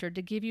God-centered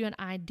to give you an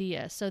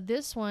idea. So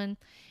this one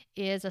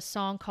is a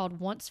song called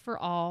Once for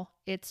All.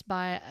 It's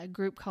by a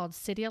group called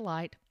City of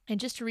Light. And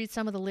just to read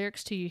some of the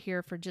lyrics to you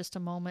here for just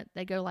a moment,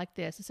 they go like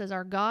this. It says,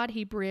 "Our God,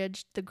 he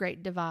bridged the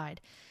great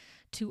divide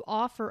to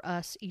offer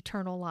us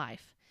eternal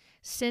life,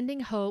 sending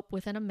hope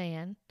within a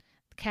man,"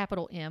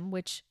 capital M,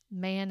 which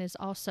man is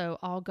also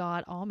all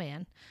God, all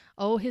man.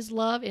 "Oh, his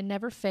love, it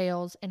never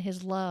fails, and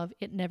his love,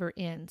 it never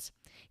ends.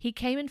 He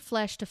came in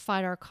flesh to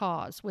fight our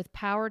cause, with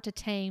power to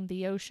tame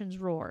the ocean's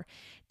roar.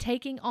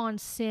 Taking on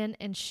sin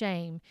and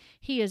shame,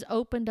 he has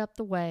opened up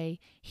the way.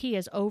 He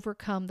has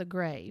overcome the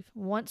grave.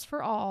 Once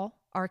for all,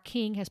 our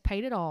King has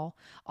paid it all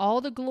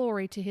the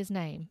glory to his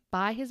name.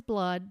 By his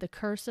blood, the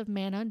curse of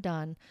man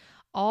undone,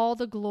 all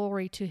the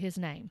glory to his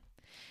name."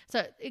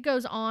 So it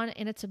goes on,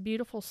 and it's a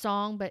beautiful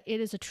song, but it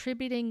is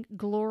attributing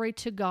glory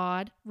to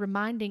God,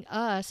 reminding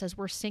us as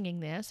we're singing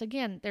this.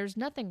 Again, there's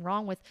nothing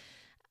wrong with,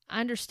 I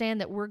understand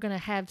that we're going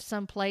to have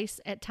some place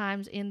at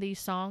times in these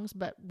songs,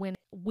 but when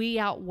we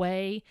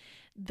outweigh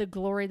the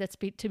glory that's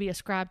to be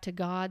ascribed to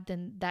God,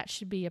 then that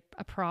should be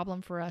a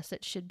problem for us.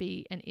 It should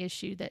be an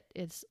issue that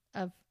is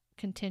of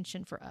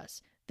contention for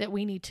us that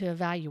we need to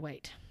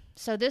evaluate.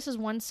 So this is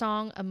one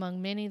song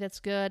among many that's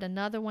good.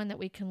 Another one that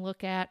we can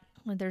look at,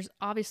 there's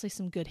obviously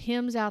some good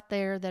hymns out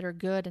there that are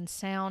good and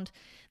sound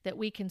that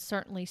we can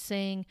certainly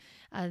sing.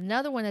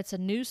 Another one that's a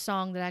new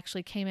song that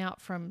actually came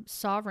out from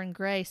Sovereign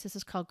Grace. This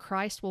is called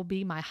Christ Will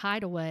Be My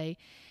Hideaway,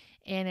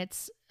 and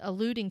it's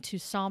alluding to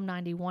Psalm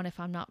 91, if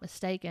I'm not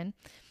mistaken.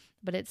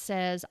 But it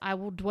says, I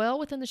will dwell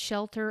within the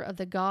shelter of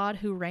the God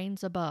who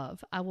reigns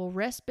above. I will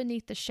rest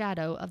beneath the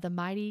shadow of the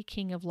mighty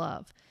King of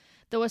love.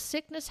 Though a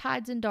sickness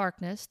hides in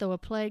darkness, though a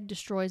plague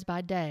destroys by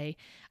day,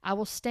 I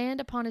will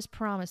stand upon his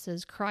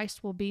promises.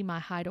 Christ will be my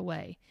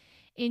hideaway.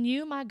 In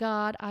you, my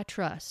God, I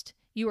trust.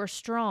 You are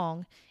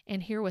strong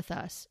and here with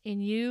us.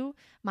 In you,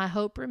 my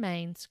hope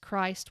remains.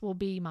 Christ will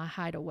be my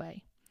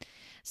hideaway.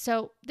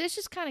 So this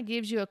just kind of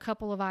gives you a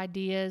couple of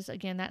ideas.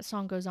 Again, that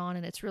song goes on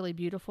and it's really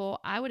beautiful.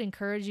 I would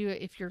encourage you,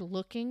 if you're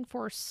looking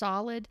for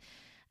solid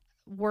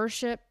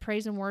worship,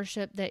 praise and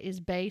worship that is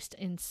based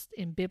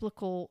in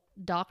biblical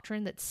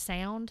doctrine that's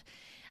sound,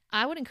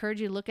 I would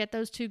encourage you to look at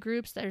those two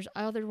groups. There's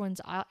other ones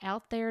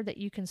out there that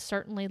you can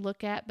certainly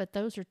look at, but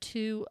those are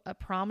two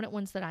prominent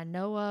ones that I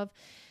know of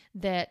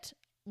that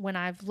when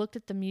I've looked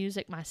at the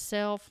music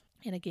myself,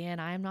 and again,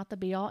 I am not the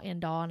be-all,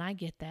 end-all, and I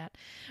get that.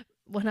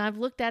 When I've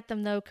looked at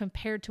them, though,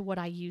 compared to what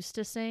I used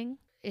to sing,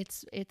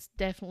 it's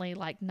definitely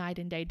like night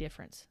and day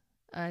difference.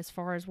 As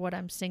far as what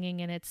I'm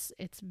singing, and it's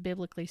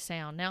biblically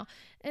sound. Now,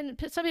 and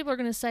some people are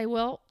going to say,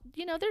 well,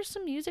 there's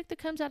some music that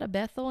comes out of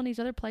Bethel and these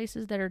other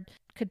places that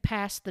could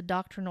pass the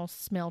doctrinal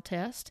smell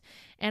test,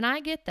 and I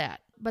get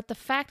that. But the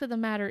fact of the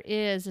matter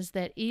is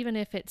that even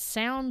if it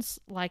sounds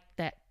like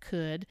that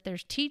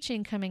there's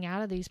teaching coming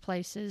out of these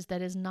places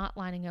that is not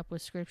lining up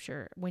with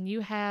Scripture. When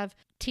you have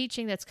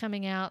teaching that's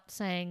coming out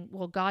saying,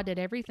 well, God did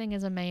everything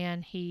as a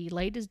man, he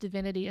laid his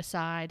divinity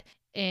aside,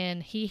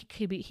 and he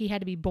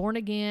had to be born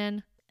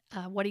again.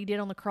 What he did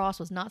on the cross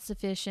was not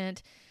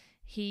sufficient.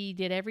 He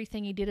did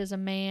everything he did as a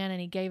man, and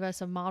he gave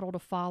us a model to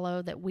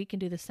follow that we can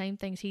do the same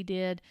things he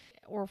did.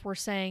 Or if we're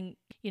saying,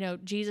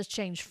 Jesus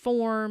changed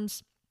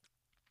forms,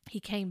 he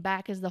came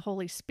back as the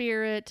Holy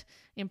Spirit,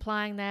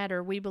 implying that,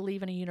 or we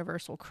believe in a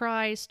universal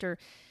Christ, or,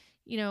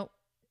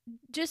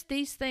 just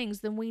these things,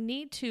 then we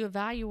need to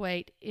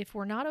evaluate if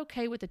we're not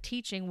okay with the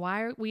teaching,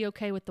 why are we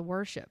okay with the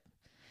worship?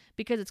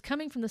 Because it's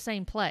coming from the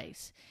same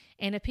place.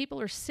 And if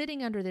people are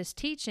sitting under this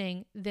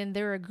teaching, then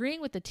they're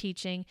agreeing with the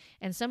teaching,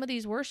 and some of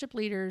these worship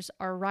leaders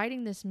are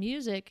writing this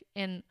music,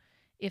 and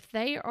if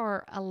they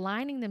are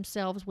aligning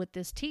themselves with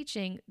this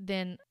teaching,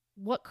 then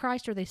what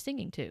Christ are they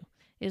singing to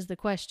is the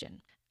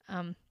question.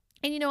 And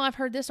I've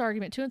heard this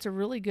argument too, and it's a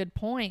really good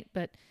point,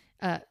 but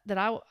that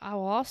I will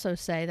also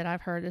say that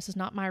I've heard, this is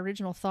not my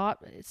original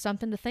thought, it's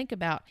something to think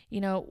about.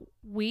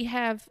 We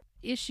have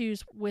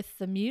issues with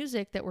the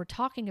music that we're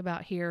talking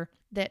about here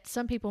that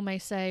some people may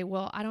say,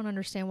 well, I don't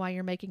understand why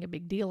you're making a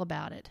big deal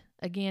about it.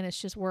 Again,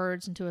 it's just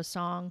words into a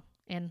song,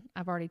 and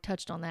I've already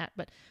touched on that.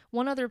 But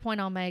one other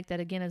point I'll make that,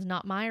 again, is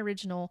not my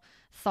original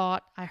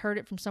thought. I heard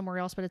it from somewhere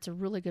else, but it's a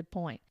really good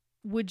point.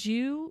 Would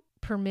you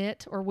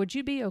permit, or would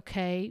you be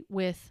okay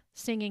with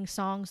singing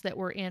songs that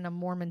were in a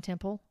Mormon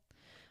temple?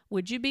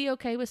 Would you be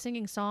okay with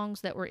singing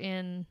songs that were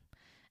in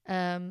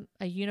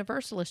a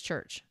Universalist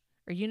church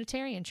or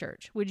Unitarian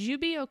church? Would you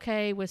be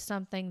okay with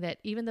something that,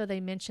 even though they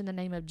mention the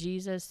name of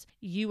Jesus,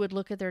 you would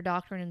look at their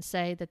doctrine and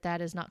say that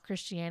that is not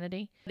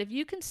Christianity? If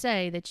you can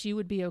say that you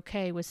would be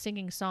okay with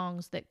singing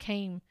songs that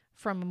came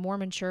from a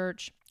Mormon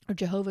church or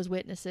Jehovah's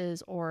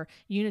Witnesses or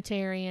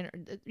Unitarian or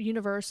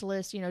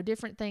Universalist,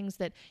 different things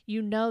that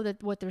that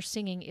what they're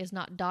singing is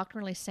not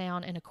doctrinally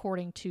sound and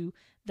according to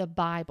the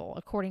Bible,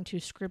 according to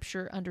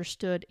Scripture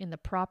understood in the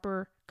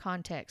proper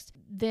context,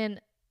 then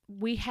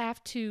we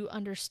have to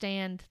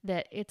understand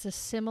that it's a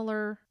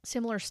similar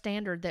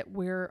standard that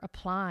we're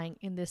applying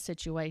in this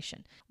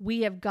situation.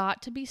 We have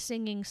got to be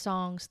singing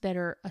songs that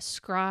are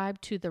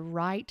ascribed to the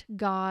right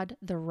God,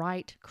 the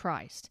right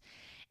Christ.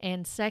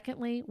 And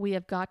secondly, we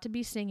have got to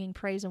be singing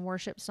praise and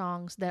worship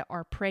songs that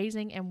are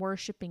praising and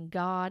worshiping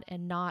God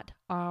and not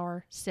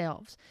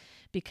ourselves,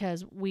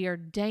 because we are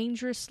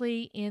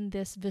dangerously in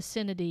this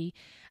vicinity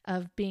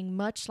of being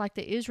much like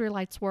the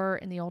Israelites were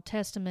in the Old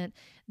Testament,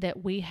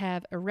 that we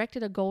have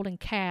erected a golden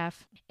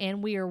calf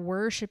and we are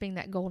worshiping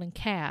that golden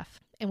calf,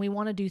 and we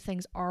want to do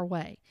things our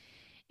way.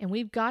 And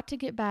we've got to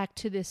get back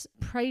to this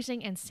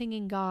praising and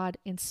singing God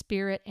in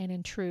spirit and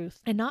in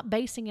truth, and not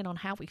basing it on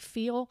how we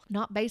feel,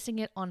 not basing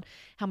it on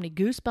how many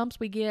goosebumps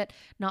we get,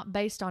 not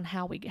based on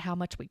how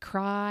much we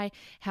cry,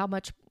 how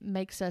much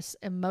makes us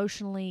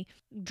emotionally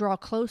draw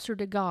closer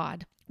to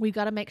God. We've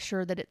got to make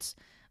sure that it's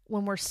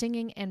when we're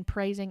singing and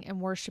praising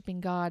and worshiping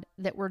God,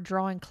 that we're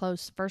drawing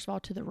close, first of all,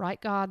 to the right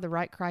God, the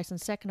right Christ,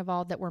 and second of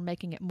all, that we're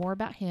making it more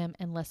about Him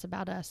and less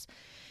about us,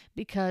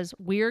 because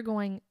we are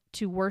going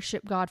to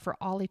worship God for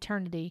all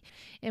eternity.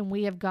 And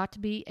we have got to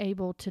be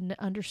able to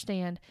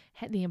understand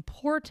the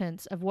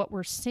importance of what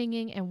we're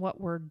singing and what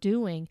we're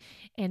doing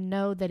and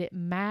know that it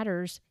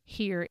matters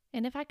here.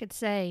 And if I could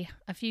say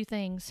a few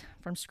things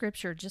from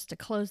Scripture just to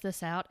close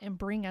this out and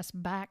bring us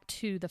back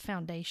to the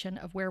foundation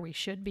of where we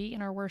should be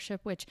in our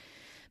worship, which,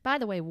 by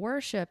the way,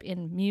 worship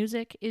in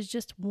music is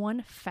just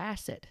one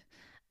facet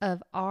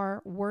of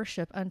our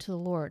worship unto the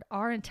Lord.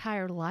 Our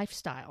entire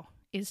lifestyle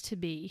is to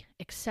be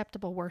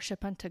acceptable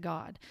worship unto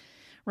God.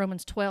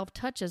 Romans 12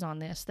 touches on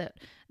this, that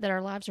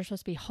our lives are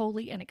supposed to be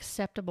holy and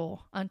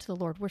acceptable unto the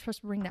Lord. We're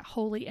supposed to bring that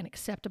holy and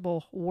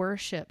acceptable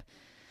worship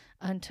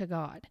unto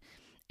God.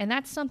 And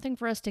that's something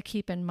for us to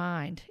keep in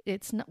mind.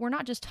 We're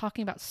not just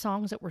talking about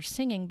songs that we're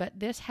singing, but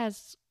this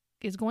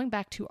is going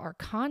back to our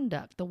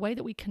conduct, the way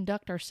that we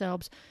conduct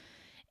ourselves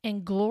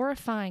and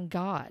glorifying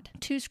God.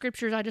 Two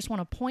scriptures I just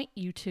want to point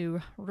you to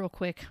real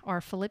quick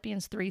are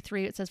Philippians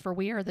 3:3. It says, "For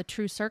we are the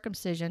true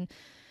circumcision,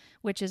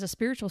 which is a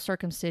spiritual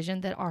circumcision,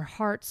 that our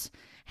hearts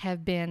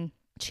have been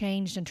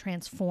changed and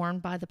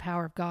transformed by the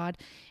power of God.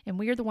 And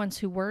we are the ones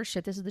who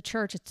worship." This is the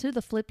church. It's to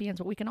the Philippians,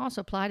 but we can also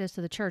apply this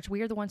to the church.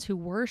 We are the ones who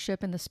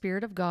worship in the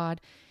Spirit of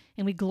God,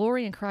 and we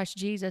glory in Christ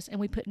Jesus, and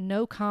we put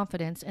no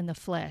confidence in the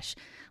flesh.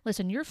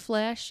 Listen, your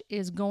flesh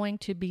is going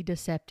to be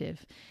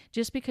deceptive.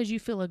 Just because you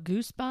feel a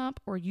goosebump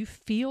or you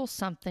feel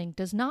something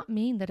does not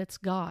mean that it's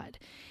God.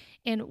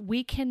 And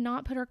we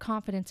cannot put our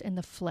confidence in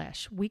the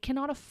flesh. We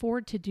cannot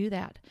afford to do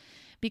that.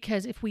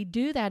 Because if we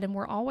do that and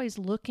we're always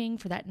looking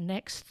for that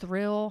next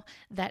thrill,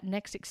 that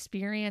next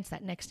experience,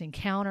 that next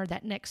encounter,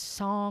 that next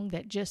song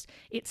that just,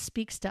 it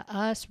speaks to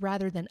us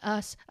rather than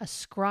us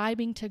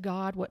ascribing to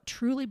God what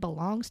truly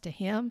belongs to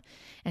Him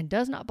and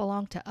does not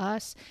belong to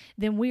us,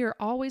 then we are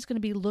always going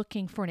to be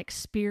looking for an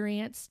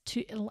experience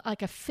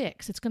like a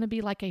fix. It's going to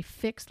be like a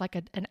fix, like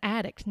an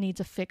addict needs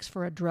a fix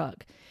for a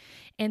drug.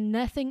 And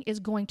nothing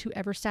is going to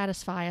ever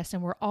satisfy us,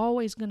 and we're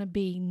always going to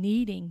be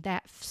needing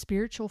that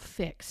spiritual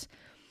fix.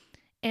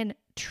 And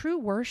true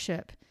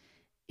worship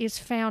is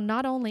found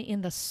not only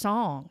in the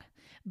song,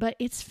 but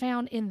it's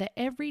found in the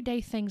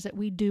everyday things that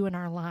we do in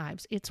our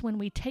lives. It's when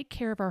we take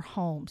care of our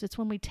homes. It's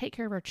when we take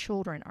care of our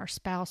children, our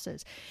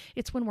spouses.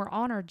 It's when we're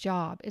on our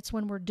job. It's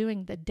when we're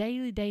doing the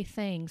day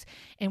things,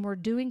 and we're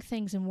doing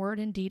things in word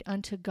and deed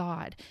unto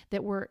God,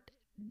 that we're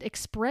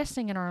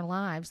expressing in our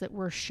lives, that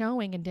we're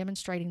showing and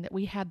demonstrating that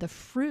we have the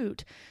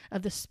fruit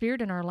of the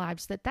Spirit in our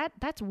lives,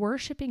 that's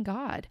worshiping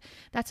God.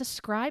 That's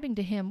ascribing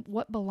to Him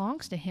what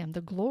belongs to Him,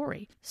 the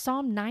glory.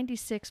 Psalm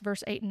 96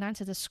 verse 8 and 9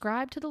 says,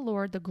 "Ascribe to the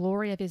Lord the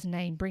glory of His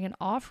name. Bring an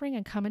offering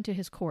and come into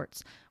His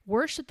courts.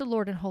 Worship the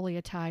Lord in holy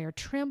attire.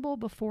 Tremble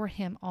before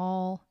Him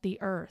all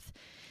the earth."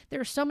 There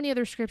are so many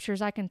other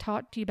scriptures I can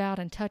talk to you about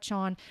and touch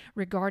on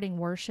regarding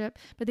worship,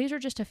 but these are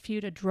just a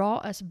few to draw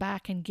us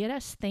back and get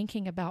us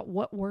thinking about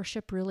what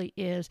worship really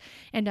is,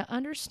 and to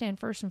understand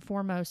first and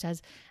foremost,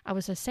 as I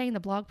was saying in the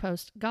blog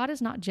post, God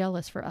is not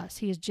jealous for us.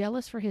 He is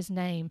jealous for His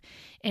name,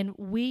 and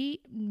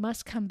we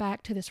must come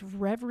back to this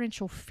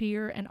reverential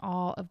fear and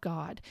awe of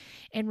God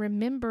and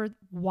remember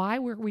why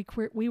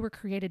we were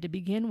created to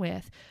begin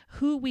with,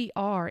 who we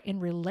are in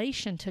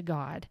relation to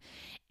God,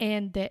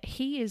 and that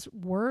He is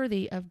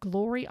worthy of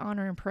glory,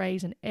 honor, and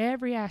praise in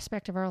every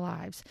aspect of our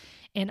lives.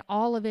 And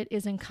all of it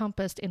is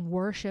encompassed in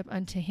worship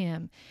unto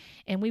Him.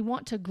 And we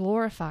want to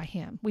glorify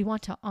Him. We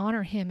want to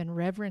honor Him and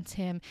reverence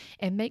Him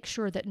and make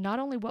sure that not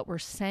only what we're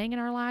saying in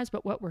our lives,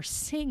 but what we're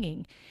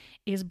singing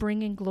is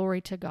bringing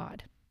glory to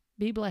God.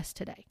 Be blessed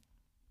today.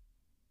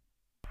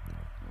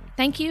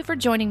 Thank you for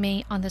joining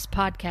me on this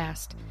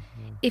podcast.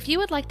 If you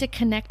would like to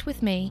connect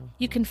with me,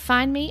 you can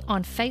find me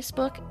on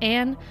Facebook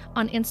and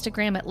on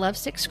Instagram at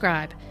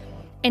Lovesickscribe.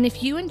 And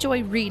if you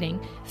enjoy reading,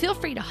 feel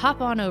free to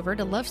hop on over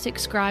to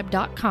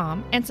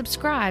lovesickscribe.com and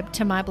subscribe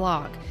to my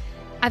blog.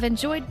 I've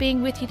enjoyed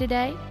being with you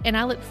today, and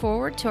I look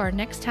forward to our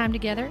next time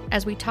together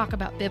as we talk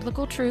about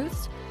biblical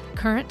truths,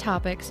 current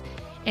topics,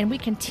 and we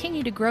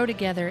continue to grow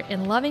together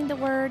in loving the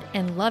Word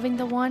and loving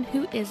the one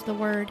who is the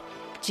Word,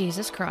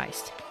 Jesus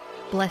Christ.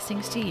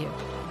 Blessings to you.